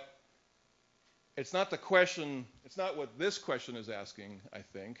 But it's not the question, it's not what this question is asking, I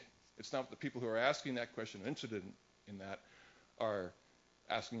think. It's not what the people who are asking that question and interested in that are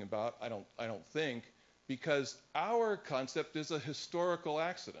asking about, I don't think, because our concept is a historical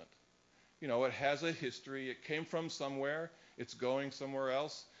accident. It has a history. It came from somewhere. It's going somewhere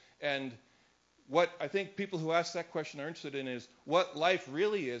else. And what I think people who ask that question are interested in is what life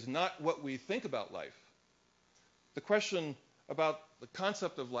really is, not what we think about life. The question about the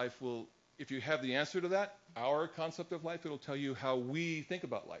concept of life will, if you have the answer to that, our concept of life, it'll tell you how we think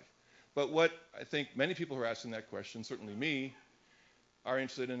about life. But what I think many people who are asking that question, certainly me, are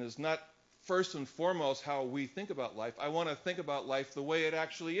interested in is not first and foremost how we think about life. I want to think about life the way it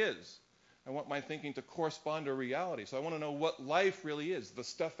actually is. I want my thinking to correspond to reality. So I want to know what life really is, the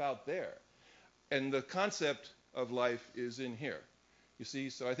stuff out there. And the concept of life is in here. You see,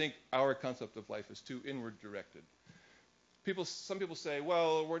 so I think our concept of life is too inward directed. Some people say,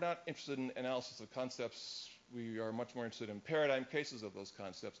 well, we're not interested in analysis of concepts. We are much more interested in paradigm cases of those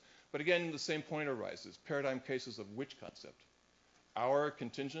concepts. But again, the same point arises. Paradigm cases of which concept? Our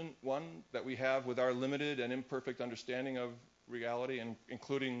contingent one that we have with our limited and imperfect understanding of reality, and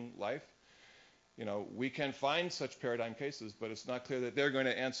including life. We can find such paradigm cases, but it's not clear that they're going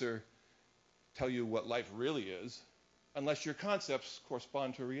to tell you what life really is, unless your concepts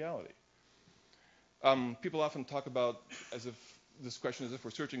correspond to reality. People often talk about this question as if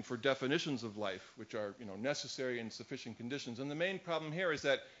we're searching for definitions of life, which are necessary and sufficient conditions. And the main problem here is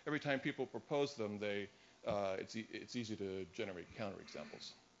that every time people propose them, it's easy to generate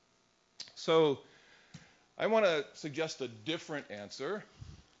counterexamples. So I want to suggest a different answer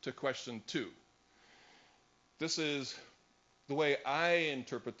to question 2. This is the way I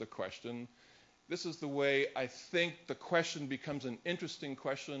interpret the question. This is the way I think the question becomes an interesting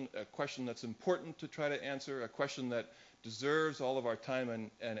question, a question that's important to try to answer, a question that deserves all of our time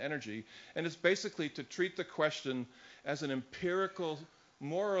and energy. And it's basically to treat the question as an empirical,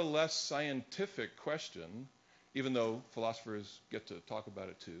 more or less scientific question, even though philosophers get to talk about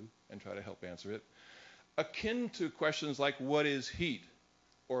it too and try to help answer it, akin to questions like what is heat,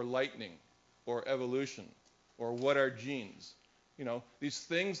 or lightning, or evolution, or what are genes? These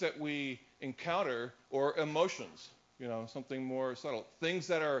things that we encounter, or emotions, something more subtle, things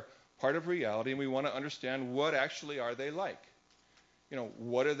that are part of reality, and we want to understand what actually are they like.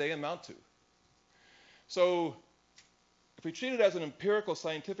 What do they amount to? So if we treat it as an empirical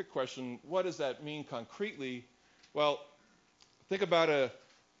scientific question, what does that mean concretely? Well, think about an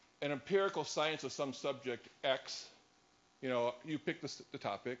empirical science of some subject X. You pick the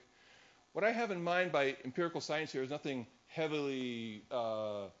topic. What I have in mind by empirical science here is nothing heavily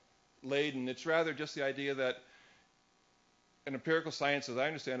laden. It's rather just the idea that an empirical science, as I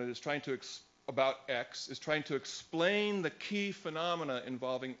understand it, is trying to about X, is trying to explain the key phenomena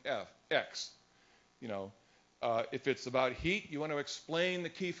involving X. If it's about heat, you want to explain the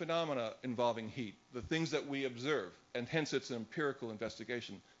key phenomena involving heat, the things that we observe, and hence it's an empirical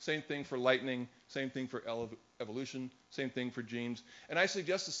investigation. Same thing for lightning, same thing for evolution, same thing for genes, and I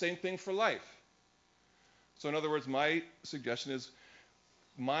suggest the same thing for life. So in other words, my suggestion is,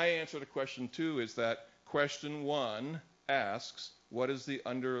 my answer to question 2 is that question 1 asks, what is the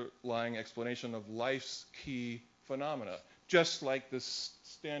underlying explanation of life's key phenomena? Just like this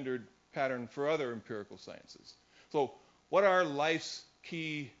standard pattern for other empirical sciences. So what are life's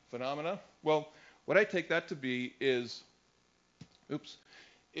key phenomena? Well, what I take that to be is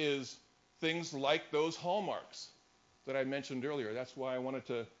things like those hallmarks that I mentioned earlier. That's why I wanted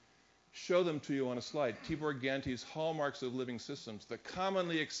to show them to you on a slide. Tibor Ganti's hallmarks of living systems, the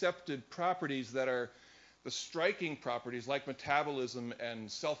commonly accepted properties that are the striking properties like metabolism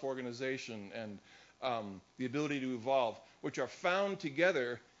and self-organization and the ability to evolve, which are found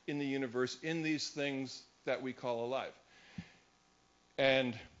together in the universe in these things that we call alive.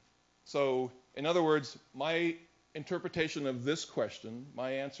 And so, in other words, my interpretation of this question,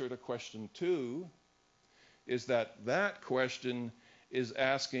 my answer to question 2, is that question is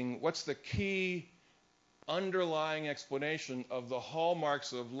asking what's the key underlying explanation of the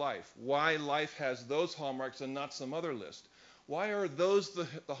hallmarks of life? Why life has those hallmarks and not some other list? Why are those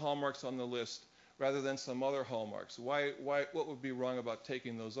the hallmarks on the list rather than some other hallmarks? What would be wrong about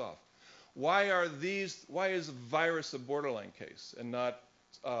taking those off? Why is virus a borderline case and not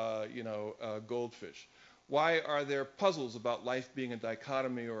goldfish? Why are there puzzles about life being a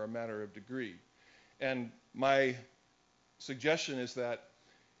dichotomy or a matter of degree? And my suggestion is that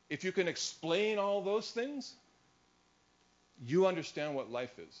if you can explain all those things, you understand what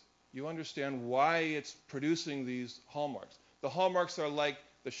life is. You understand why it's producing these hallmarks. The hallmarks are like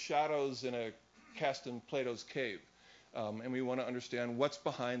the shadows cast in Plato's cave. And we want to understand what's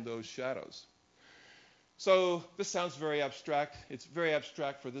behind those shadows. So this sounds very abstract. It's very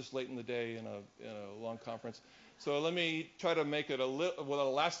abstract for this late in the day in a long conference. So let me try to make it well, the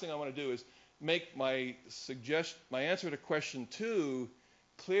last thing I want to do is make my answer to question 2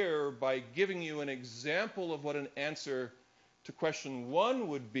 clear by giving you an example of what an answer to question 1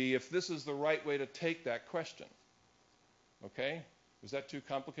 would be if this is the right way to take that question. Okay? Is that too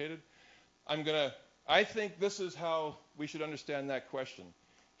complicated? I think this is how we should understand that question.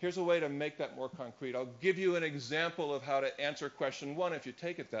 Here's a way to make that more concrete. I'll give you an example of how to answer question 1 if you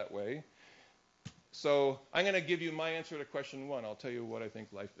take it that way. So I'm going to give you my answer to question 1. I'll tell you what I think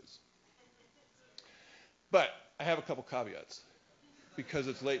life is. But I have a couple caveats because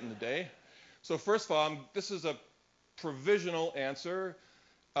it's late in the day. So first of all, this is a provisional answer.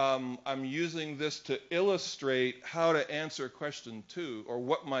 I'm using this to illustrate how to answer question 2, or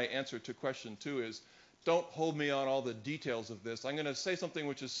what my answer to question 2 is. Don't hold me on all the details of this. I'm going to say something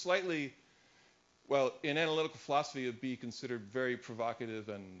which well, in analytical philosophy, it would be considered very provocative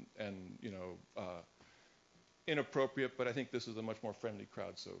and inappropriate, but I think this is a much more friendly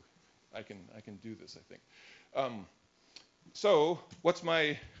crowd, so I can do this, I think. So what's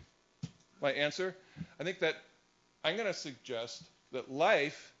my answer? I think that I'm going to suggest that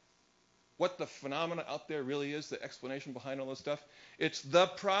life, what the phenomena out there really is, the explanation behind all this stuff, it's the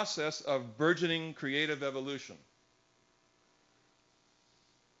process of burgeoning creative evolution.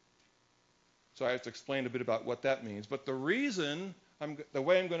 So I have to explain a bit about what that means. But the reason, the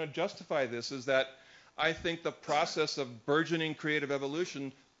way I'm going to justify this is that I think the process of burgeoning creative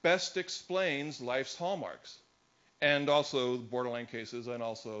evolution best explains life's hallmarks, and also the borderline cases, and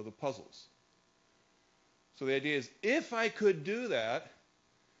also the puzzles. So the idea is, if I could do that,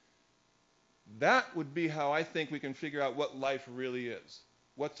 that would be how I think we can figure out what life really is.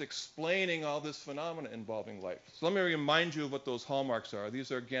 What's explaining all this phenomena involving life. So let me remind you of what those hallmarks are. These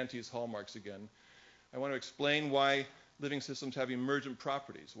are Ganti's hallmarks again. I want to explain why living systems have emergent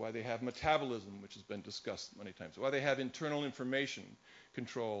properties, why they have metabolism, which has been discussed many times, why they have internal information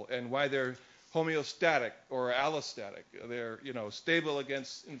control, and why they're homeostatic or allostatic. They're stable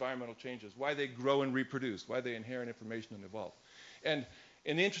against environmental changes, why they grow and reproduce, why they inherit information and evolve. And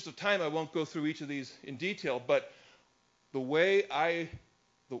in the interest of time, I won't go through each of these in detail, but the way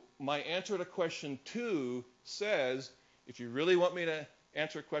my answer to question 2 says, if you really want me to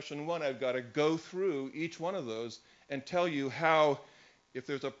answer question 1, I've got to go through each one of those and tell you how, if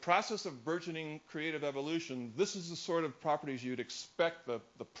there's a process of burgeoning creative evolution, this is the sort of properties you'd expect the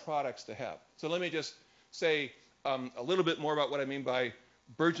products to have. So let me just say a little bit more about what I mean by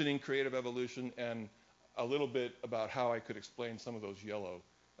burgeoning creative evolution and a little bit about how I could explain some of those yellow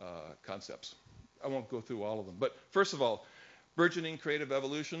concepts. I won't go through all of them. But first of all, burgeoning creative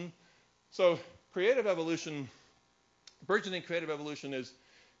evolution. So burgeoning creative evolution is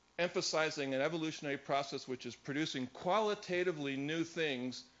emphasizing an evolutionary process which is producing qualitatively new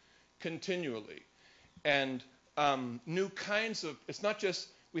things continually. And new kinds of, it's not just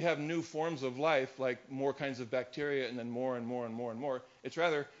we have new forms of life, like more kinds of bacteria and then more and more and more and more. It's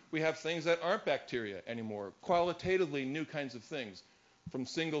rather we have things that aren't bacteria anymore, qualitatively new kinds of things. From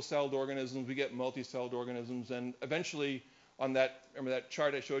single-celled organisms, we get multi-celled organisms, and eventually remember that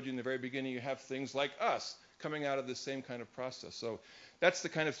chart I showed you in the very beginning, you have things like us coming out of the same kind of process. So that's the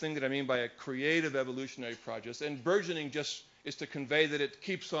kind of thing that I mean by a creative evolutionary process. And burgeoning just is to convey that it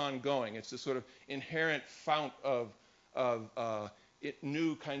keeps on going. It's this sort of inherent fount of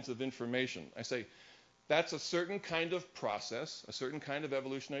new kinds of information. I say that's a certain kind of process, a certain kind of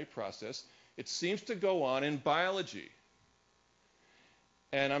evolutionary process. It seems to go on in biology.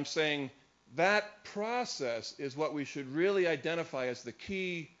 And I'm saying that process is what we should really identify as the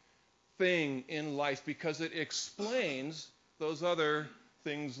key thing in life, because it explains those other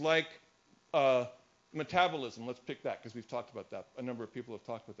things like metabolism. Let's pick that because we've talked about that. A number of people have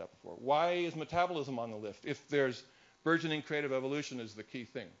talked about that before. Why is metabolism on the list if there's burgeoning creative evolution is the key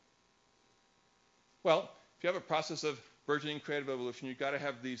thing? Well, if you have a process of burgeoning creative evolution, you've got to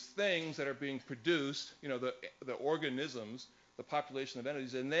have these things that are being produced, the organisms, the population of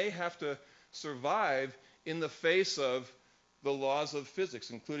entities, and they have to survive in the face of the laws of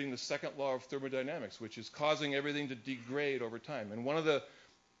physics, including the second law of thermodynamics, which is causing everything to degrade over time. And one of the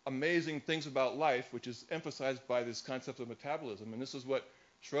amazing things about life, which is emphasized by this concept of metabolism, and this is what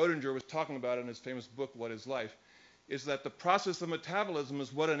Schrodinger was talking about in his famous book, What is Life, is that the process of metabolism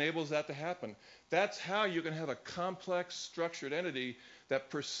is what enables that to happen. That's how you can have a complex, structured entity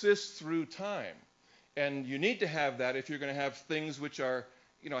that persists through time. And you need to have that if you're going to have things which are,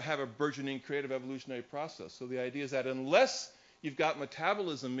 have a burgeoning creative evolutionary process. So the idea is that unless you've got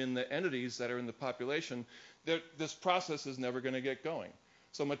metabolism in the entities that are in the population, this process is never going to get going.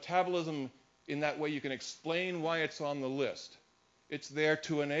 So metabolism, in that way, you can explain why it's on the list. It's there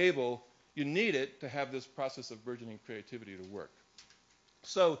to enable, you need it to have this process of burgeoning creativity to work.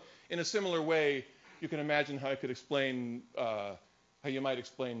 So in a similar way, you can imagine how I could explain, how you might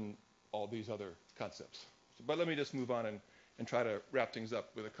explain all these other concepts. But let me just move on and try to wrap things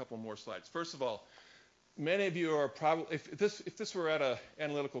up with a couple more slides. First of all, many of you are probably, if this were at an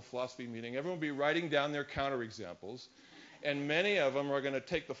analytical philosophy meeting, everyone would be writing down their counterexamples, and many of them are going to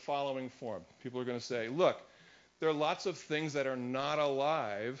take the following form. People are going to say, look, there are lots of things that are not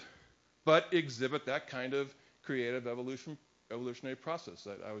alive, but exhibit that kind of creative evolutionary process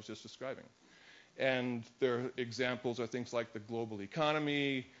that I was just describing. And their examples are things like the global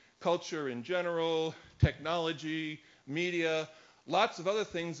economy, culture in general, technology, media, lots of other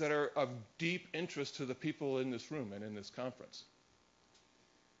things that are of deep interest to the people in this room and in this conference.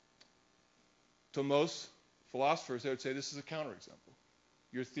 To most philosophers, they would say this is a counterexample.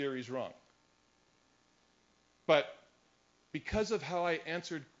 Your theory is wrong. But because of how I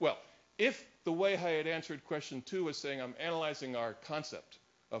answered, well, if the way I had answered question 2 was saying I'm analyzing our concept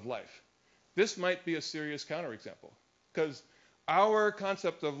of life, this might be a serious counterexample, because our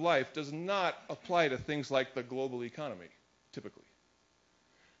concept of life does not apply to things like the global economy, typically.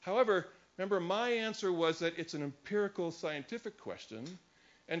 However, remember, my answer was that it's an empirical scientific question,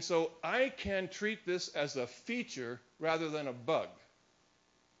 and so I can treat this as a feature rather than a bug.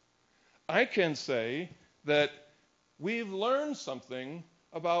 I can say that we've learned something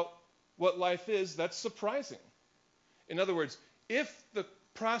about what life is that's surprising. In other words, if the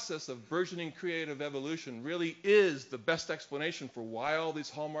process of burgeoning creative evolution really is the best explanation for why all these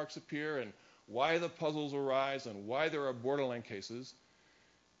hallmarks appear and why the puzzles arise and why there are borderline cases,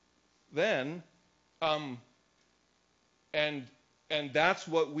 then, and that's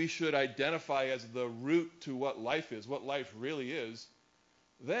what we should identify as the root to what life is, what life really is,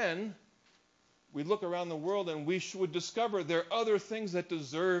 then we look around the world and we would discover there are other things that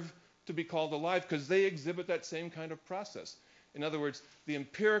deserve to be called alive because they exhibit that same kind of process. In other words, if the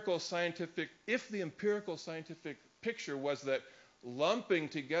empirical scientific picture was that lumping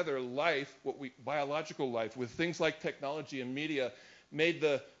together life, biological life, with things like technology and media made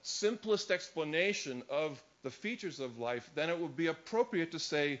the simplest explanation of the features of life, then it would be appropriate to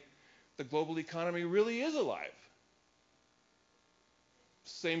say the global economy really is alive.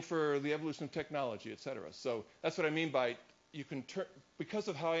 Same for the evolution of technology, etc. So that's what I mean by you can turn, because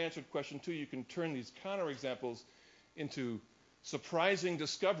of how I answered question 2, you can turn these counterexamples into surprising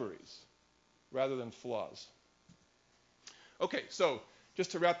discoveries rather than flaws. Okay, so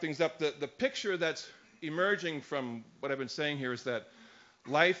just to wrap things up, the picture that's emerging from what I've been saying here is that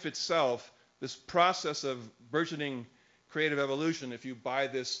life itself, this process of burgeoning creative evolution, if you buy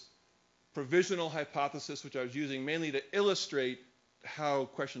this provisional hypothesis, which I was using mainly to illustrate how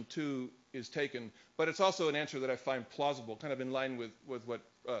question 2 is taken, but it's also an answer that I find plausible, kind of in line with what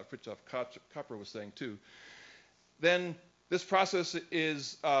Fritjof Capra was saying too. Then this process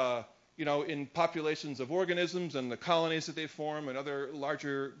is, in populations of organisms and the colonies that they form and other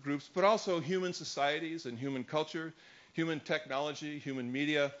larger groups, but also human societies and human culture, human technology, human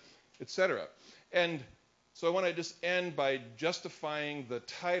media, etc. And so I want to just end by justifying the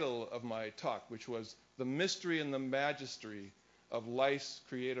title of my talk, which was The Mystery and the Majesty of Life's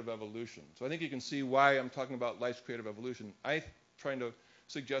Creative Evolution. So I think you can see why I'm talking about life's creative evolution. I'm trying to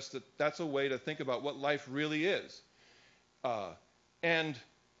suggest that that's a way to think about what life really is. And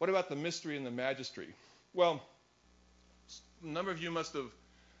what about the mystery and the majesty? Well, a number of you must have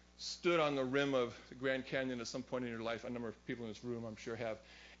stood on the rim of the Grand Canyon at some point in your life. A number of people in this room, I'm sure, have.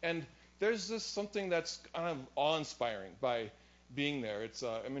 And there's this something that's kind of awe-inspiring by being there. It's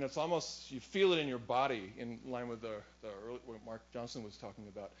almost, you feel it in your body, in line with the early, what Mark Johnson was talking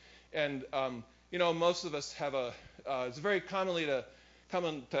about. And most of us have it's very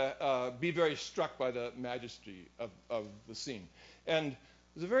common to be very struck by the majesty of the scene. And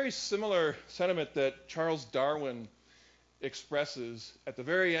there's a very similar sentiment that Charles Darwin expresses at the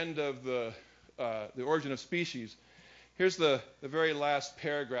very end of the Origin of Species. Here's the very last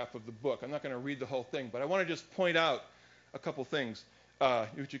paragraph of the book. I'm not going to read the whole thing, but I want to just point out a couple things,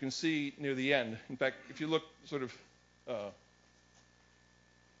 which you can see near the end. In fact, if you look sort of right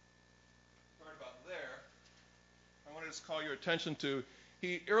about there, I want to just call your attention to,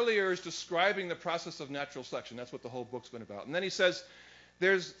 he earlier is describing the process of natural selection. That's what the whole book's been about. And then he says,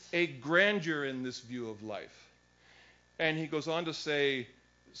 there's a grandeur in this view of life. And he goes on to say,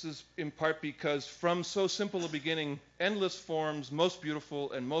 this is in part because from so simple a beginning, endless forms, most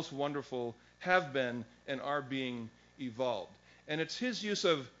beautiful and most wonderful, have been and are being evolved. And it's his use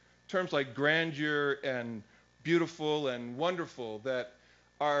of terms like grandeur and beautiful and wonderful that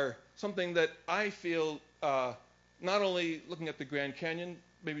are something that I feel, not only looking at the Grand Canyon,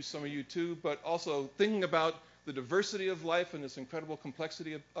 maybe some of you too, but also thinking about the diversity of life and this incredible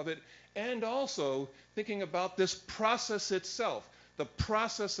complexity of it, and also thinking about this process itself, the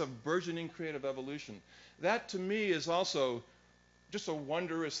process of burgeoning creative evolution. That to me is also just a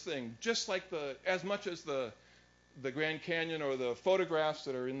wondrous thing, just like as much as the Grand Canyon or the photographs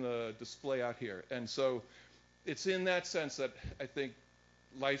that are in the display out here. And so it's in that sense that I think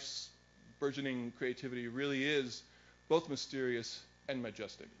life's burgeoning creativity really is both mysterious and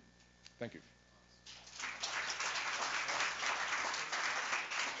majestic. Thank you.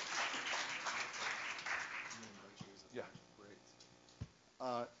 Yeah.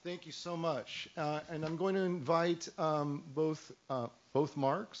 Great. Thank you so much. And I'm going to invite both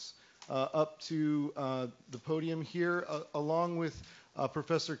Marks up to the podium here, along with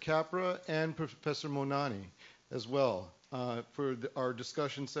Professor Capra and Professor Monani as well, for our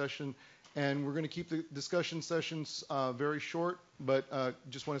discussion session. And we're going to keep the discussion sessions very short, but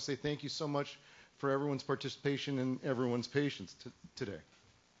just want to say thank you so much for everyone's participation and everyone's patience today.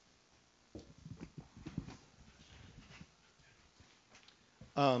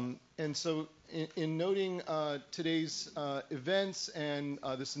 And so in noting today's events and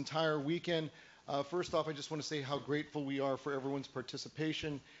this entire weekend, first off, I just want to say how grateful we are for everyone's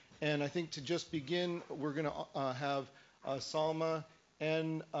participation. And I think to just begin, we're going to have Salma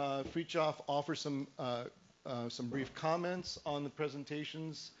and Fritjof offer some brief comments on the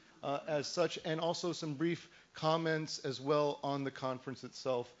presentations as such, and also some brief comments as well on the conference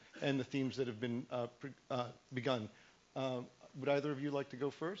itself and the themes that have been begun. Would either of you like to go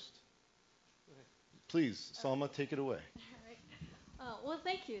first? Please, Salma, take it away. All right. Well,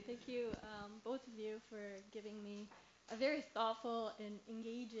 thank you. Thank you, both of you, for giving me a very thoughtful and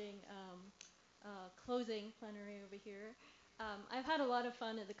engaging closing plenary over here. I've had a lot of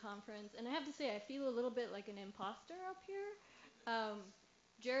fun at the conference, and I have to say I feel a little bit like an imposter up here.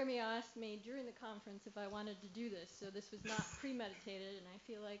 Jeremy asked me during the conference if I wanted to do this, so this was not premeditated, and I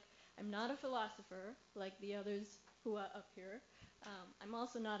feel like I'm not a philosopher like the others who are up here. I'm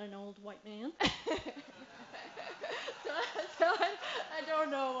also not an old white man. so I don't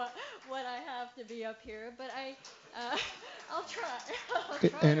know what I have to be up here, but I'll try. I'll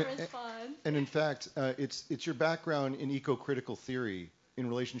try to respond. And in fact, it's your background in eco-critical theory in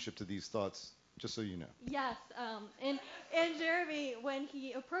relationship to these thoughts, just so you know. Yes, and Jeremy, when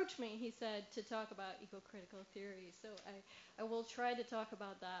he approached me, he said to talk about eco-critical theory, so I will try to talk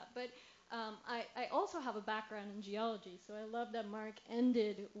about that. But I also have a background in geology, so I love that Mark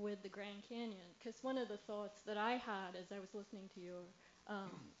ended with the Grand Canyon, because one of the thoughts that I had as I was listening to your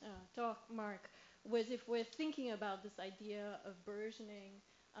talk, Mark, was if we're thinking about this idea of burgeoning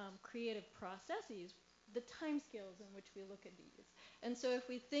creative processes, the timescales in which we look at these. And so if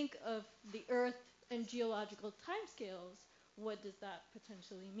we think of the Earth and geological timescales, what does that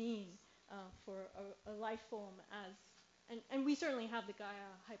potentially mean for a life form as, and we certainly have the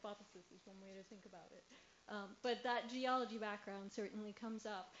Gaia hypothesis is one way to think about it. But that geology background certainly comes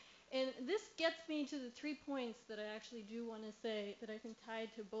up. And this gets me to the 3 points that I actually do want to say that I think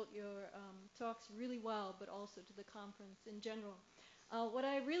tied to both your talks really well, but also to the conference in general. What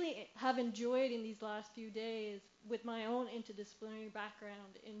I really have enjoyed in these last few days with my own interdisciplinary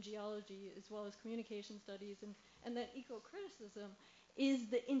background in geology as well as communication studies and that eco-criticism is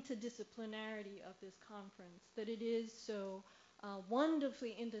the interdisciplinarity of this conference, that it is so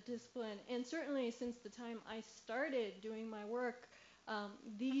wonderfully interdisciplinary. And certainly since the time I started doing my work,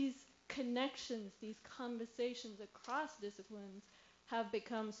 these connections, these conversations across disciplines have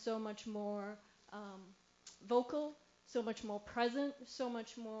become so much more vocal, so much more present, so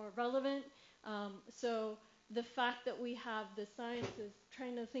much more relevant. So the fact that we have the sciences,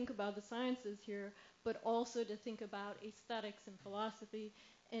 trying to think about the sciences here, but also to think about aesthetics and philosophy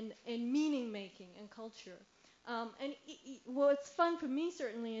and meaning making and culture. And what's fun for me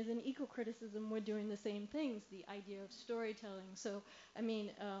certainly is in eco-criticism we're doing the same things, the idea of storytelling. So, I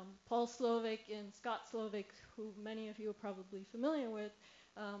mean, Paul Slovic and Scott Slovic, who many of you are probably familiar with,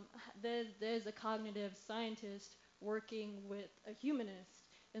 there's a cognitive scientist working with a humanist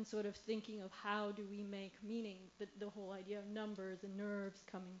and sort of thinking of how do we make meaning, the whole idea of numbers and nerves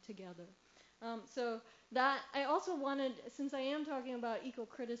coming together. So that, I also wanted, since I am talking about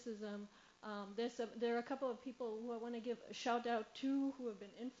eco-criticism, there are a couple of people who I want to give a shout out to who have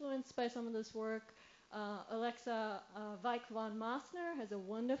been influenced by some of this work. Alexa Weik von Massner has a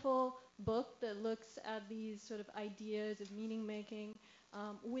wonderful book that looks at these sort of ideas of meaning making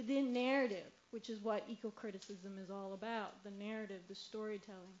within narrative, which is what eco-criticism is all about, the narrative, the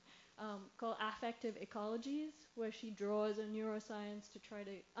storytelling, called Affective Ecologies, where she draws on neuroscience to try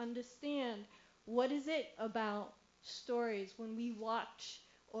to understand what is it about stories when we watch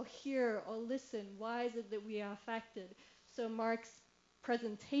or hear or listen, why is it that we are affected? So Mark's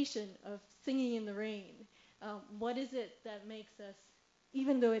presentation of Singing in the Rain, what is it that makes us,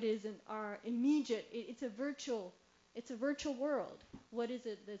 even though it isn't our immediate, it's a virtual world. What is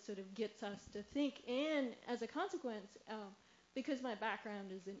it that sort of gets us to think? And as a consequence, because my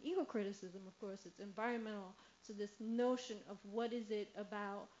background is in eco-criticism, of course, it's environmental, so this notion of what is it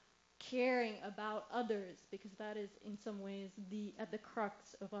about caring about others, because that is in some ways at the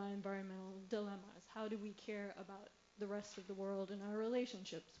crux of our environmental dilemmas. How do we care about the rest of the world and our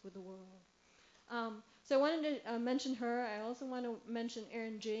relationships with the world? So I wanted to mention her. I also want to mention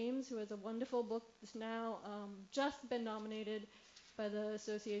Erin James, who has a wonderful book that's now just been nominated by the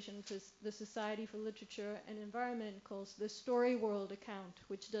Association for the Society for Literature and Environment, called The Story World Account,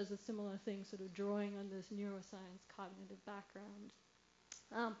 which does a similar thing, sort of drawing on this neuroscience cognitive background.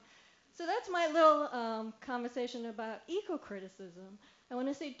 So that's my little conversation about eco-criticism. I want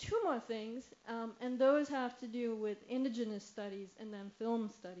to say two more things, and those have to do with indigenous studies and then film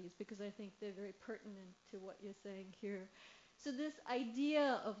studies, because I think they're very pertinent to what you're saying here. So this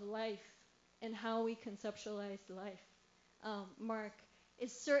idea of life and how we conceptualize life, Mark,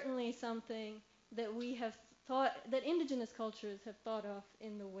 is certainly something that we have thought, that indigenous cultures have thought of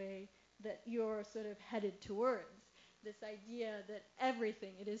in the way that you're sort of headed towards. This idea that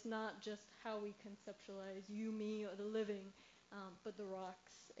everything, it is not just how we conceptualize you, me, or the living, but the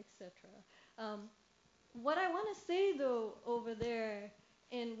rocks, etc. What I want to say, though, over there,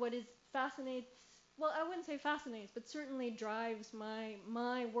 and what is fascinates, well, I wouldn't say fascinates, but certainly drives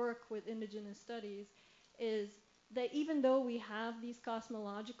my work with indigenous studies, is that even though we have these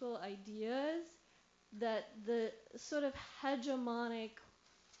cosmological ideas, that the sort of hegemonic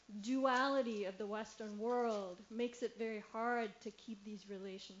duality of the Western world makes it very hard to keep these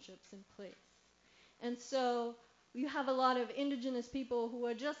relationships in place. And so you have a lot of indigenous people who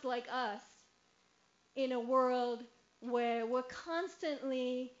are just like us in a world where we're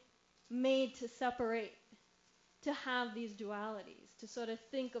constantly made to separate, to have these dualities, to sort of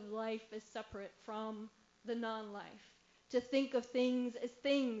think of life as separate from the non-life, to think of things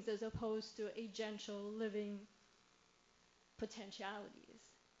as opposed to agential living potentialities.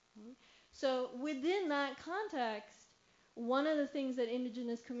 So within that context, one of the things that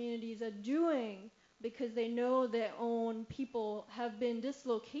indigenous communities are doing, because they know their own people have been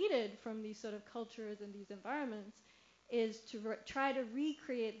dislocated from these sort of cultures and these environments, is to try to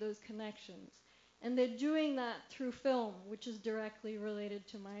recreate those connections. And they're doing that through film, which is directly related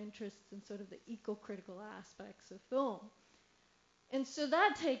to my interests in sort of the eco-critical aspects of film. And so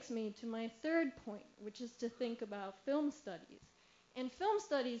that takes me to my third point, which is to think about film studies. And film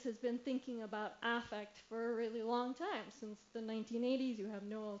studies has been thinking about affect for a really long time. Since the 1980s, you have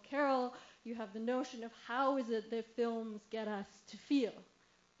Noel Carroll, you have the notion of how is it that films get us to feel.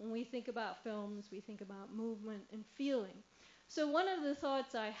 When we think about films, we think about movement and feeling. So one of the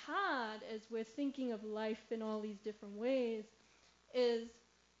thoughts I had as we're thinking of life in all these different ways is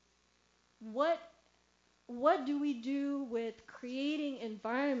what do we do with creating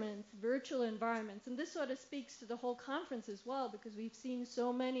environments, virtual environments? And this sort of speaks to the whole conference as well, because we've seen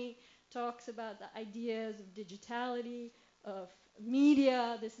so many talks about the ideas of digitality, of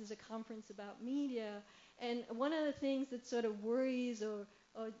media. This is a conference about media. And one of the things that sort of worries, or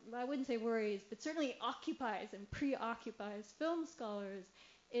I wouldn't say worries, but certainly occupies and preoccupies film scholars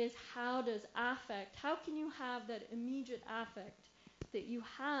is how does affect, how can you have that immediate affect that you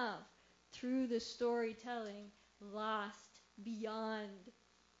have through the storytelling last beyond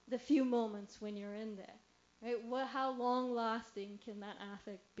the few moments when you're in there, right? How long-lasting can that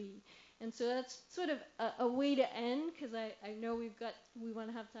affect be? And so that's sort of a way to end, because I know we want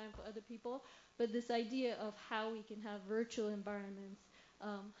to have time for other people, but this idea of how we can have virtual environments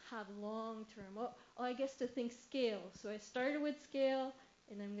have long-term, I guess to think scale. So I started with scale,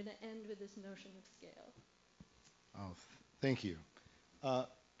 and I'm going to end with this notion of scale. Oh, thank you.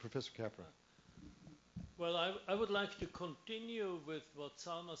 Professor Capra. Well, I would like to continue with what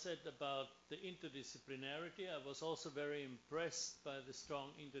Salma said about the interdisciplinarity. I was also very impressed by the strong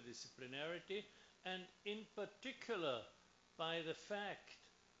interdisciplinarity, and in particular by the fact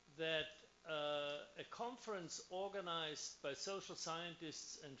that a conference organized by social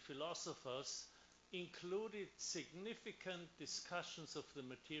scientists and philosophers included significant discussions of the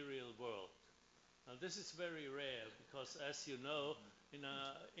material world. Now, this is very rare because, as you know,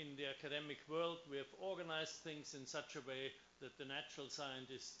 in the academic world, we have organized things in such a way that the natural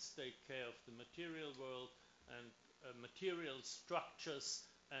scientists take care of the material world and material structures,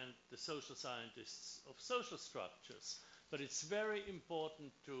 and the social scientists of social structures. But it's very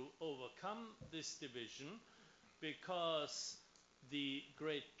important to overcome this division, because the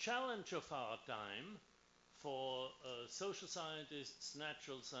great challenge of our time for social scientists,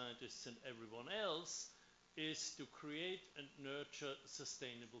 natural scientists, and everyone else is to create and nurture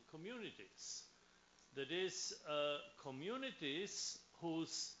sustainable communities. That is, communities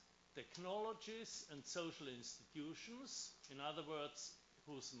whose technologies and social institutions, in other words,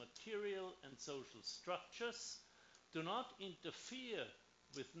 whose material and social structures do not interfere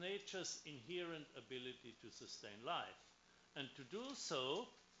with nature's inherent ability to sustain life. And to do so,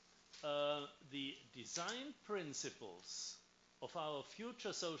 the design principles of our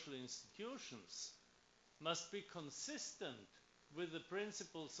future social institutions must be consistent with the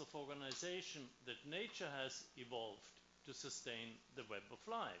principles of organization that nature has evolved to sustain the web of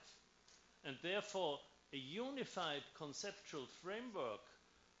life. And therefore, a unified conceptual framework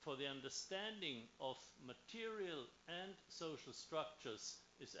for the understanding of material and social structures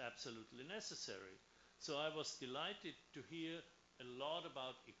is absolutely necessary. So I was delighted to hear a lot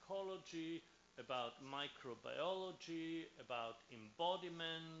about ecology, about microbiology, about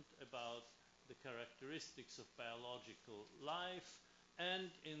embodiment, about the characteristics of biological life, and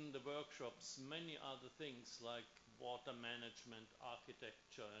in the workshops many other things like water management,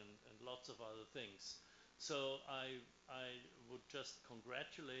 architecture, and lots of other things. So I would just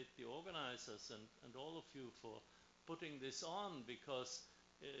congratulate the organizers and all of you for putting this on, because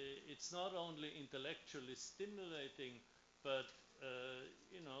it's not only intellectually stimulating, but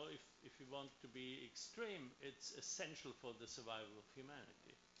you know, if you want to be extreme, it's essential for the survival of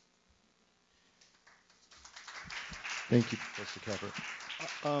humanity. Thank you, Professor Capper.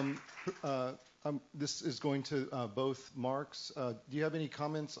 This is going to both Marks. Do you have any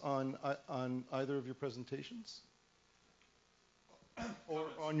comments on either of your presentations? Or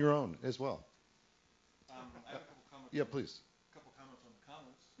on your own as well? I have a couple comments. Yeah, please. A couple comments on the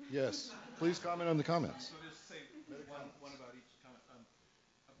comments. Yes, please comment on the comments. So just say one about each comment. I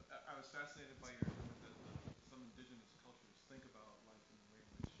was fascinated by your comment that some indigenous cultures think about life in the way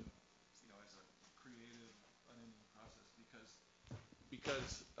in which, you know, as a creative, unending process.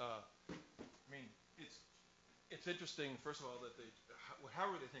 Because I mean, it's interesting. First of all, that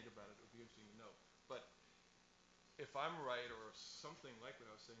however they think about it, it would be interesting to know. But if I'm right, or if something like what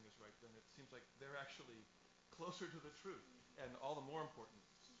I was saying is right, then it seems like they're actually closer to the truth, and all the more important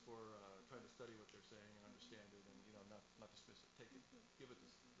for trying to study what they're saying and understand it, and you know, not dismiss it, give it the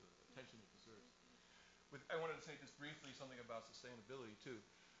attention it deserves. I wanted to say just briefly something about sustainability too,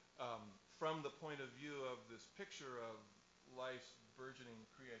 from the point of view of this picture of life's burgeoning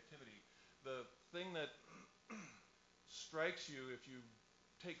creativity. The thing that strikes you if you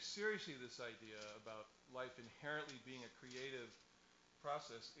take seriously this idea about life inherently being a creative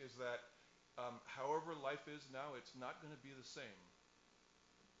process is that however life is now, it's not going to be the same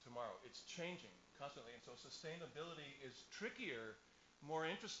tomorrow. It's changing constantly, and so sustainability is trickier, more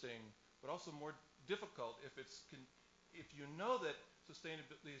interesting, but also more difficult if you know that the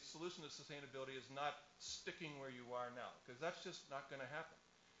solution to sustainability is not sticking where you are now, because that's just not going to happen.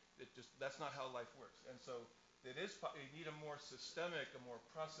 That's not how life works, and so you need a more systemic, a more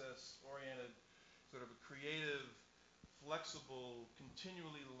process-oriented, sort of a creative, flexible,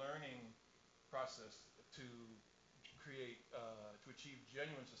 continually learning process to achieve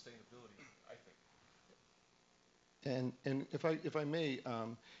genuine sustainability, I think. And if I may,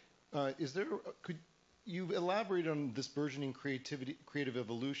 could you elaborate on this burgeoning creative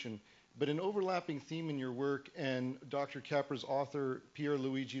evolution, but an overlapping theme in your work and Dr. Capper's author,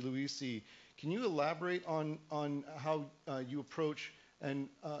 Pierluigi Luisi, can you elaborate on how you approach and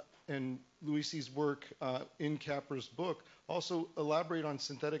Luisi's work in Capper's book? Also elaborate on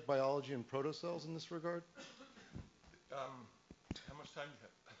synthetic biology and protocells in this regard? How much time do you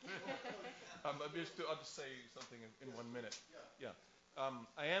have? I'll just say something in 1 minute. Yeah.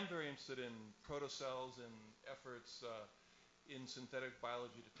 I am very interested in protocells and efforts in synthetic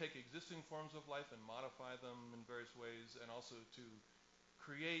biology to take existing forms of life and modify them in various ways, and also to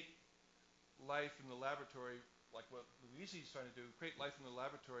create life in the laboratory, like what Luisi is trying to do, create life in the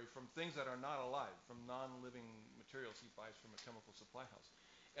laboratory from things that are not alive, from non-living materials he buys from a chemical supply house.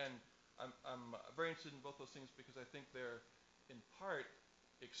 And I'm very interested in both those things because I think they're, in part,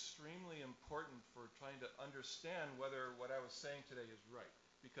 extremely important for trying to understand whether what I was saying today is right.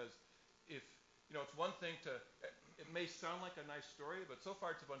 Because if, you know, it's one thing it may sound like a nice story, but so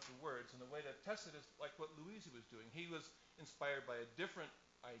far it's a bunch of words, and the way to test it is like what Luisi was doing. He was inspired by a different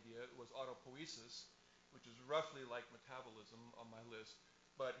idea. It was autopoiesis, which is roughly like metabolism on my list,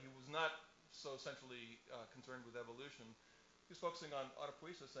 but he was not so centrally concerned with evolution. He was focusing on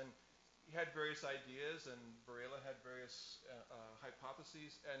autopoiesis, and he had various ideas, and Varela had various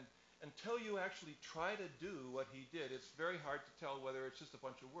hypotheses, and until you actually try to do what he did, it's very hard to tell whether it's just a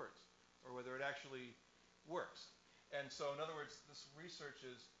bunch of words or whether it actually works. And so, in other words, this research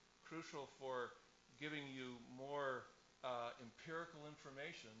is crucial for giving you more empirical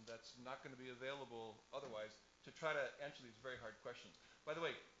information that's not going to be available otherwise to try to answer these very hard questions. By the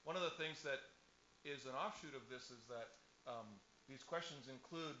way, one of the things that is an offshoot of this is that these questions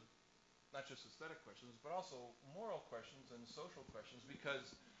include not just aesthetic questions, but also moral questions and social questions,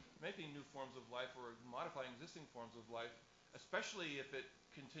 because making new forms of life or modifying existing forms of life, especially if it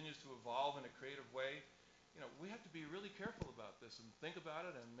continues to evolve in a creative way, you know, we have to be really careful about this and think about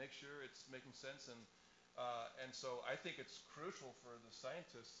it and make sure it's making sense. And so I think it's crucial for the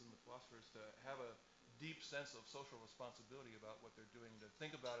scientists and the philosophers to have a deep sense of social responsibility about what they're doing, to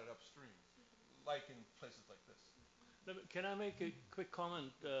think about it upstream, like in places like this. Can I make a quick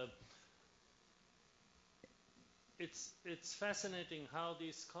comment? it's fascinating how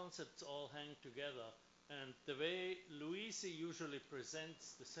these concepts all hang together. And the way Luisi usually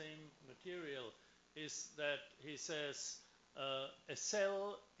presents the same material is that he says a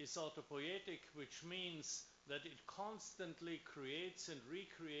cell is autopoietic, which means that it constantly creates and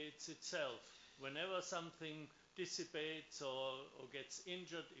recreates itself. Whenever something dissipates or gets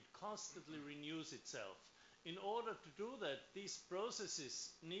injured, it constantly renews itself. In order to do that, these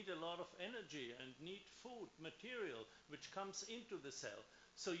processes need a lot of energy and need food, material, which comes into the cell.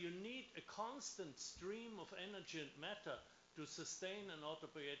 So you need a constant stream of energy and matter to sustain an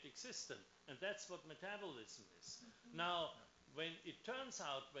autopoietic system. And that's what metabolism is. Now, when it turns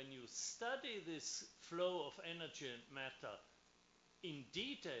out, when you study this flow of energy and matter in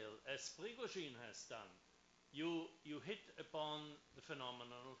detail, as Prigogine has done, you hit upon the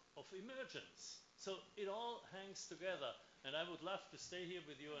phenomenon of emergence. So it all hangs together. And I would love to stay here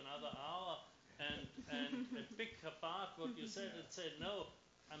with you another hour and pick apart what you said and say, no,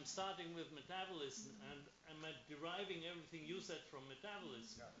 I'm starting with metabolism and I'm deriving everything you said from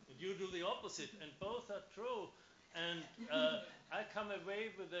metabolism. And you do the opposite. And both are true. And I come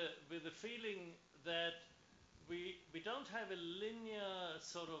away with a feeling that we don't have a linear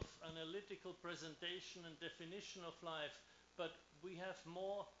sort of analytical presentation and definition of life, but we have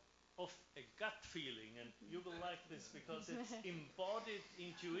more of a gut feeling, and you will like this because it's embodied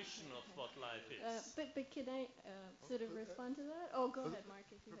intuition of what life is. But can I sort of respond to that? Oh, go ahead, Mark,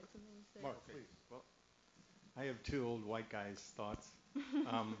 if you had something to say. Mark, please. Well, I have two old white guys' thoughts.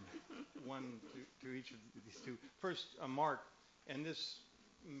 One to each of these two. First, Mark, and this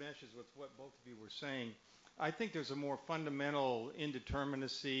meshes with what both of you were saying. I think there's a more fundamental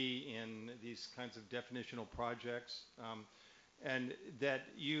indeterminacy in these kinds of definitional projects, and that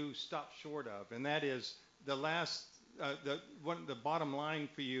you stop short of. And that is the bottom line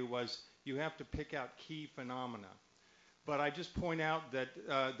for you was you have to pick out key phenomena. But I just point out that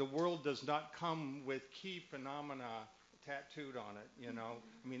the world does not come with key phenomena tattooed on it, you know,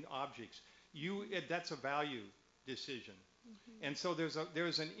 I mean objects. That's a value decision. And so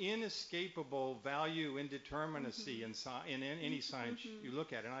there's an inescapable value indeterminacy in any science you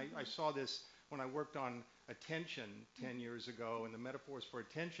look at. And I saw this when I worked on attention 10 years ago and the metaphors for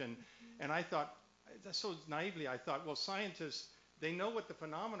attention. And I thought, so naively, I thought, well, scientists, they know what the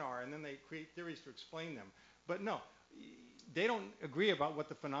phenomena are and then they create theories to explain them. But no, they don't agree about what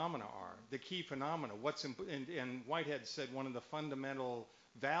the phenomena are, the key phenomena. And Whitehead said one of the fundamental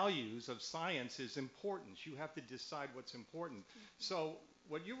values of science is importance. You have to decide what's important. So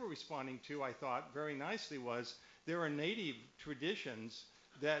what you were responding to, I thought, very nicely was there are native traditions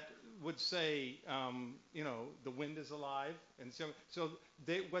that would say, you know, the wind is alive. And so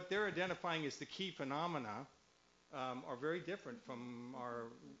what they're identifying as the key phenomena are very different from our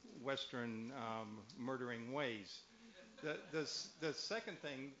Western murdering ways. The second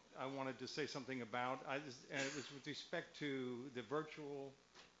thing I wanted to say something about, and it was with respect to the virtual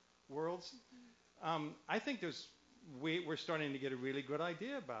worlds. I think we're starting to get a really good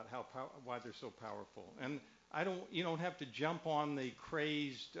idea about why they're so powerful. And you don't have to jump on the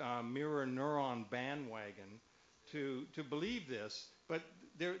crazed mirror neuron bandwagon to believe this, but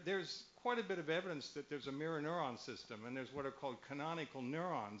there's quite a bit of evidence that there's a mirror neuron system, and there's what are called canonical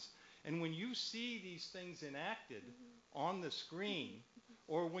neurons. And when you see these things enacted on the screen,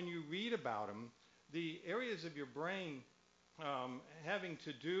 or when you read about them, the areas of your brain having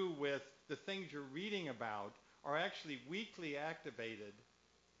to do with the things you're reading about are actually weakly activated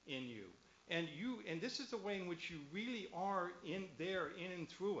in you. And this is the way in which you really are in and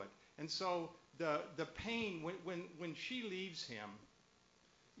through it. And so the pain when she leaves him,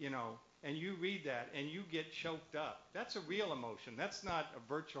 you know, and you read that and you get choked up, that's a real emotion. That's not a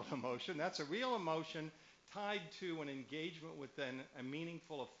virtual emotion. That's a real emotion tied to an engagement with a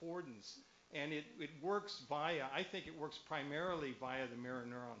meaningful affordance. And it works I think it works primarily via the mirror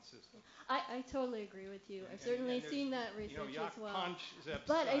neuron system. I totally agree with you. I've certainly seen that research as well.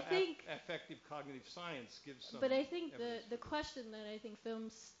 But I think affective cognitive science gives some. But I think the question that I think film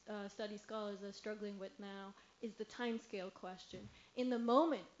study scholars are struggling with now is the timescale question. In the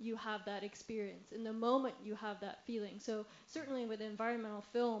moment you have that experience, in the moment you have that feeling. So certainly with environmental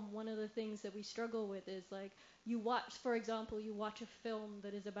film, one of the things that we struggle with is like you watch a film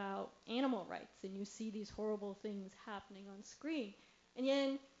that is about animal rights and you see these horrible things happening on screen. And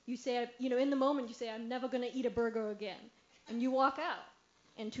then you say, in the moment you say, I'm never going to eat a burger again. And you walk out.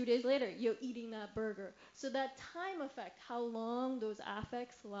 And 2 days later, you're eating that burger. So that time effect, how long those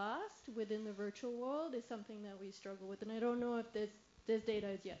affects last within the virtual world is something that we struggle with. And I don't know if this there's data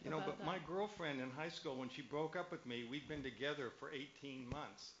as yet You know, about but that. my girlfriend in high school, when she broke up with me, we'd been together for 18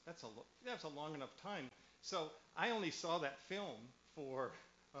 months. That's a long enough time. So I only saw that film for,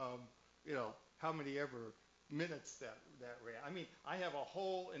 how many ever minutes that ran. I mean, I have a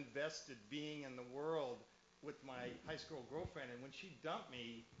whole invested being in the world with my high school girlfriend, and when she dumped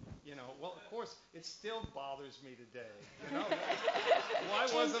me, well, of course, it still bothers me today. Why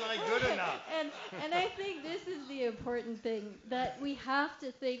wasn't I good enough? And I think this is the important thing, that we have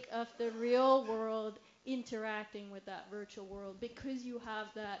to think of the real world interacting with that virtual world, because you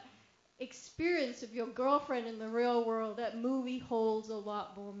have that experience of your girlfriend in the real world. That movie holds a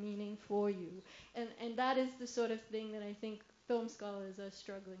lot more meaning for you, and that is the sort of thing that I think film scholars are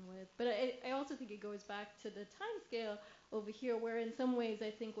struggling with. But I also think it goes back to the time scale over here, where in some ways I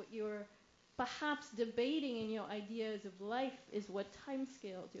think what you're perhaps debating in your ideas of life is what time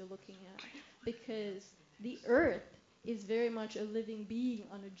scales you're looking at, because the Earth is very much a living being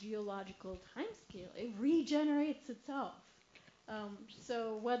on a geological time scale. It regenerates itself.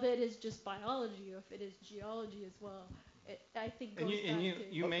 So whether it is just biology or if it is geology as well, I think goes back to...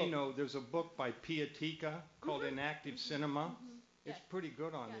 You may know there's a book by Piatica called Inactive Cinema. It's pretty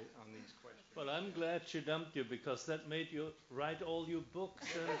good on these questions. Well, I'm glad she dumped you, because that made you write all your books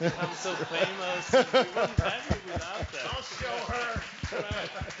and become so famous. And we wouldn't have you without that. I'll show her.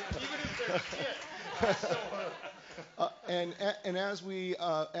 Even if they're shit, I'll show her. And as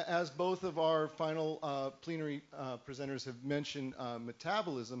both of our final plenary presenters have mentioned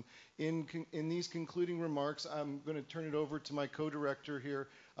metabolism, in these concluding remarks, I'm going to turn it over to my co-director here,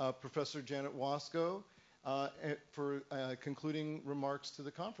 Professor Janet Wasco, for concluding remarks to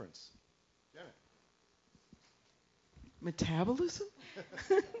the conference. Janet. Metabolism?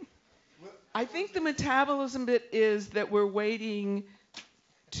 I think the metabolism bit is that we're waiting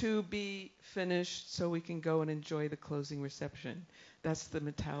to be finished so we can go and enjoy the closing reception. That's the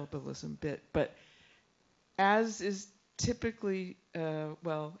metabolism bit. But as is typically,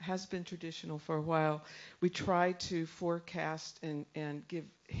 has been traditional for a while, we try to forecast and give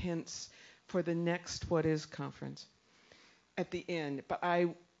hints for the next What Is conference at the end. But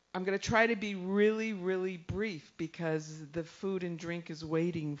I'm going to try to be really, really brief, because the food and drink is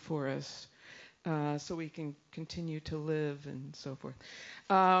waiting for us, so we can continue to live and so forth.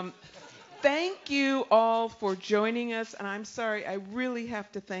 Thank you all for joining us, and I'm sorry, I really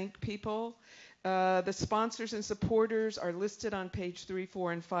have to thank people. The sponsors and supporters are listed on page 3,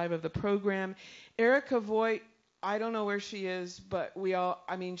 4, and 5 of the program. Erica Voigt, I don't know where she is, but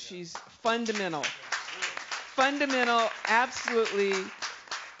she's fundamental. Fundamental, absolutely.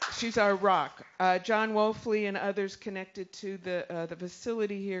 She's our rock. John Wolfley and others connected to the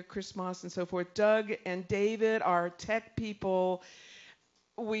facility here, Chris Moss and so forth. Doug and David, our tech people,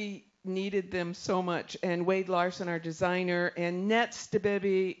 we needed them so much. And Wade Larson, our designer, and Nets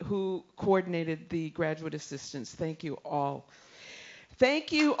DeBebe, who coordinated the graduate assistants. Thank you all.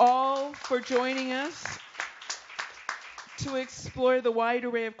 Thank you all for joining us to explore the wide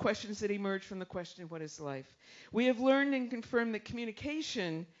array of questions that emerge from the question, what is life? We have learned and confirmed that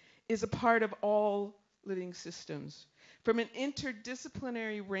communication is a part of all living systems. From an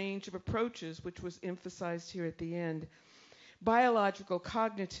interdisciplinary range of approaches, which was emphasized here at the end, biological,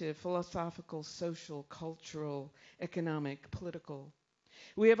 cognitive, philosophical, social, cultural, economic, political.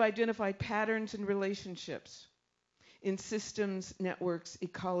 We have identified patterns and relationships in systems, networks,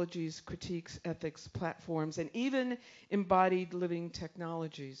 ecologies, critiques, ethics, platforms, and even embodied living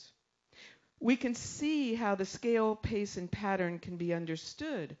technologies. We can see how the scale, pace, and pattern can be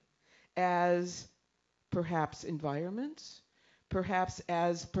understood as perhaps environments, perhaps,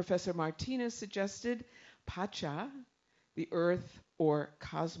 as Professor Martinez suggested, Pacha, the earth or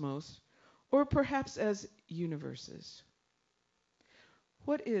cosmos, or perhaps as universes.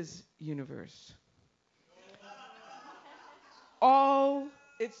 What is universe?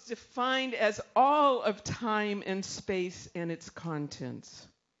 It's defined as all of time and space and its contents.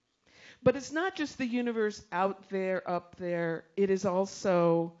 But it's not just the universe out there, up there. It is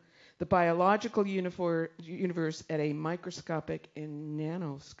also the biological universe at a microscopic and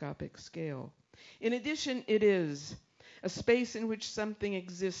nanoscopic scale. In addition, it is a space in which something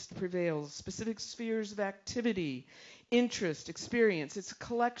exists, prevails, specific spheres of activity, interest, experience. It's a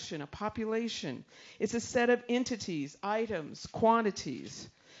collection, a population. It's a set of entities, items, quantities.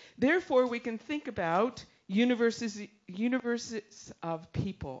 Therefore, we can think about universes of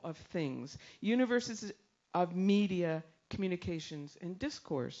people, of things, universes of media, communications, and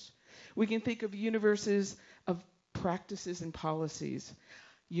discourse. We can think of universes of practices and policies,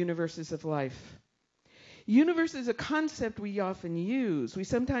 universes of life. Universe is a concept we often use. We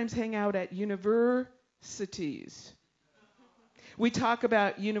sometimes hang out at universities. We talk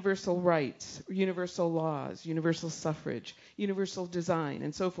about universal rights, universal laws, universal suffrage, universal design,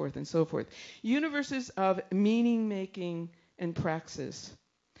 and so forth and so forth. Universes of meaning making and praxis.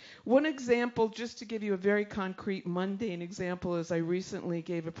 One example, just to give you a very concrete, mundane example, is I recently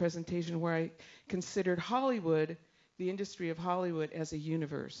gave a presentation where I considered Hollywood, the industry of Hollywood, as a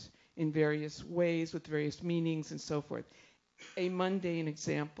universe in various ways with various meanings and so forth. A mundane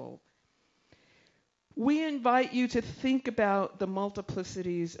example. We invite you to think about the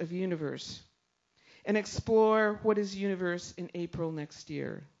multiplicities of universe and explore what is universe in April next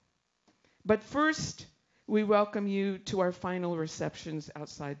year. But first, we welcome you to our final receptions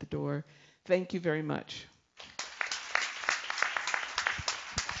outside the door. Thank you very much.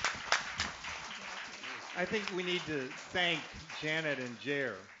 I think we need to thank Janet and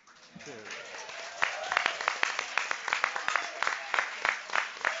Jer, too.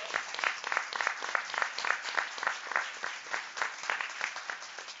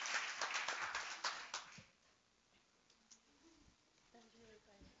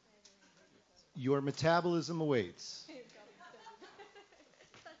 Your metabolism awaits. That's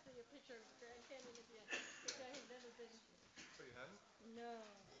a picture of Grand Canyon at the end, which I have never been to. So you haven't? No,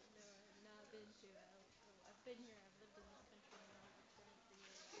 I have not been to. I've been here. I've lived in this country now for 23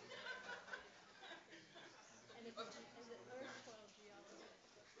 years. And as an erstwhile geologist,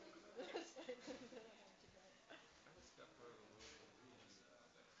 that's one of the best places that I want to go. I just got part of the world in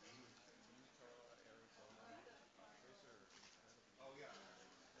Utah, Arizona. Those are incredibly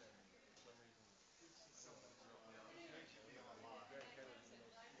and for some reason, I don't know, Grand Canyon is the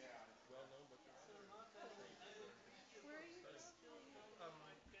most well-known, but there are other things that are Where are worth you studying. from?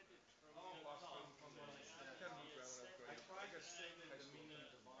 Austin. Kind of moved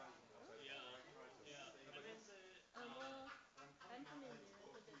around when I was growing up. I guess high school outside of Portland. How about you? Well, I'm from India,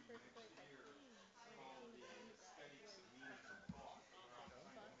 so the first place I came for undergrad was Boston.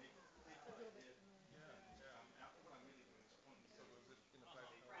 So a little bit familiar. Yeah, yeah. So was it in the five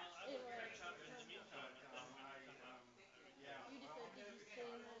towns? It was. You decided, did you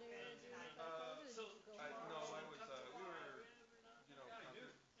stay in that area during the five towns, or did you go far? No, I was. We were, Concord, Yeah, for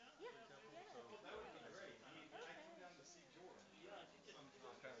example. yeah. So I went to high school in Concord.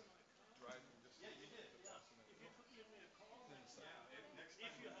 Okay. Kind of driving distance to Boston and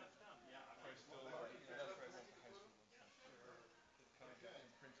in the summer. I still, that's where I went to high school in Concord. It kind of got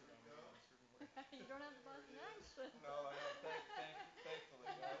imprinted on me in a certain way. You don't have the Boston accent. No, I know. Thank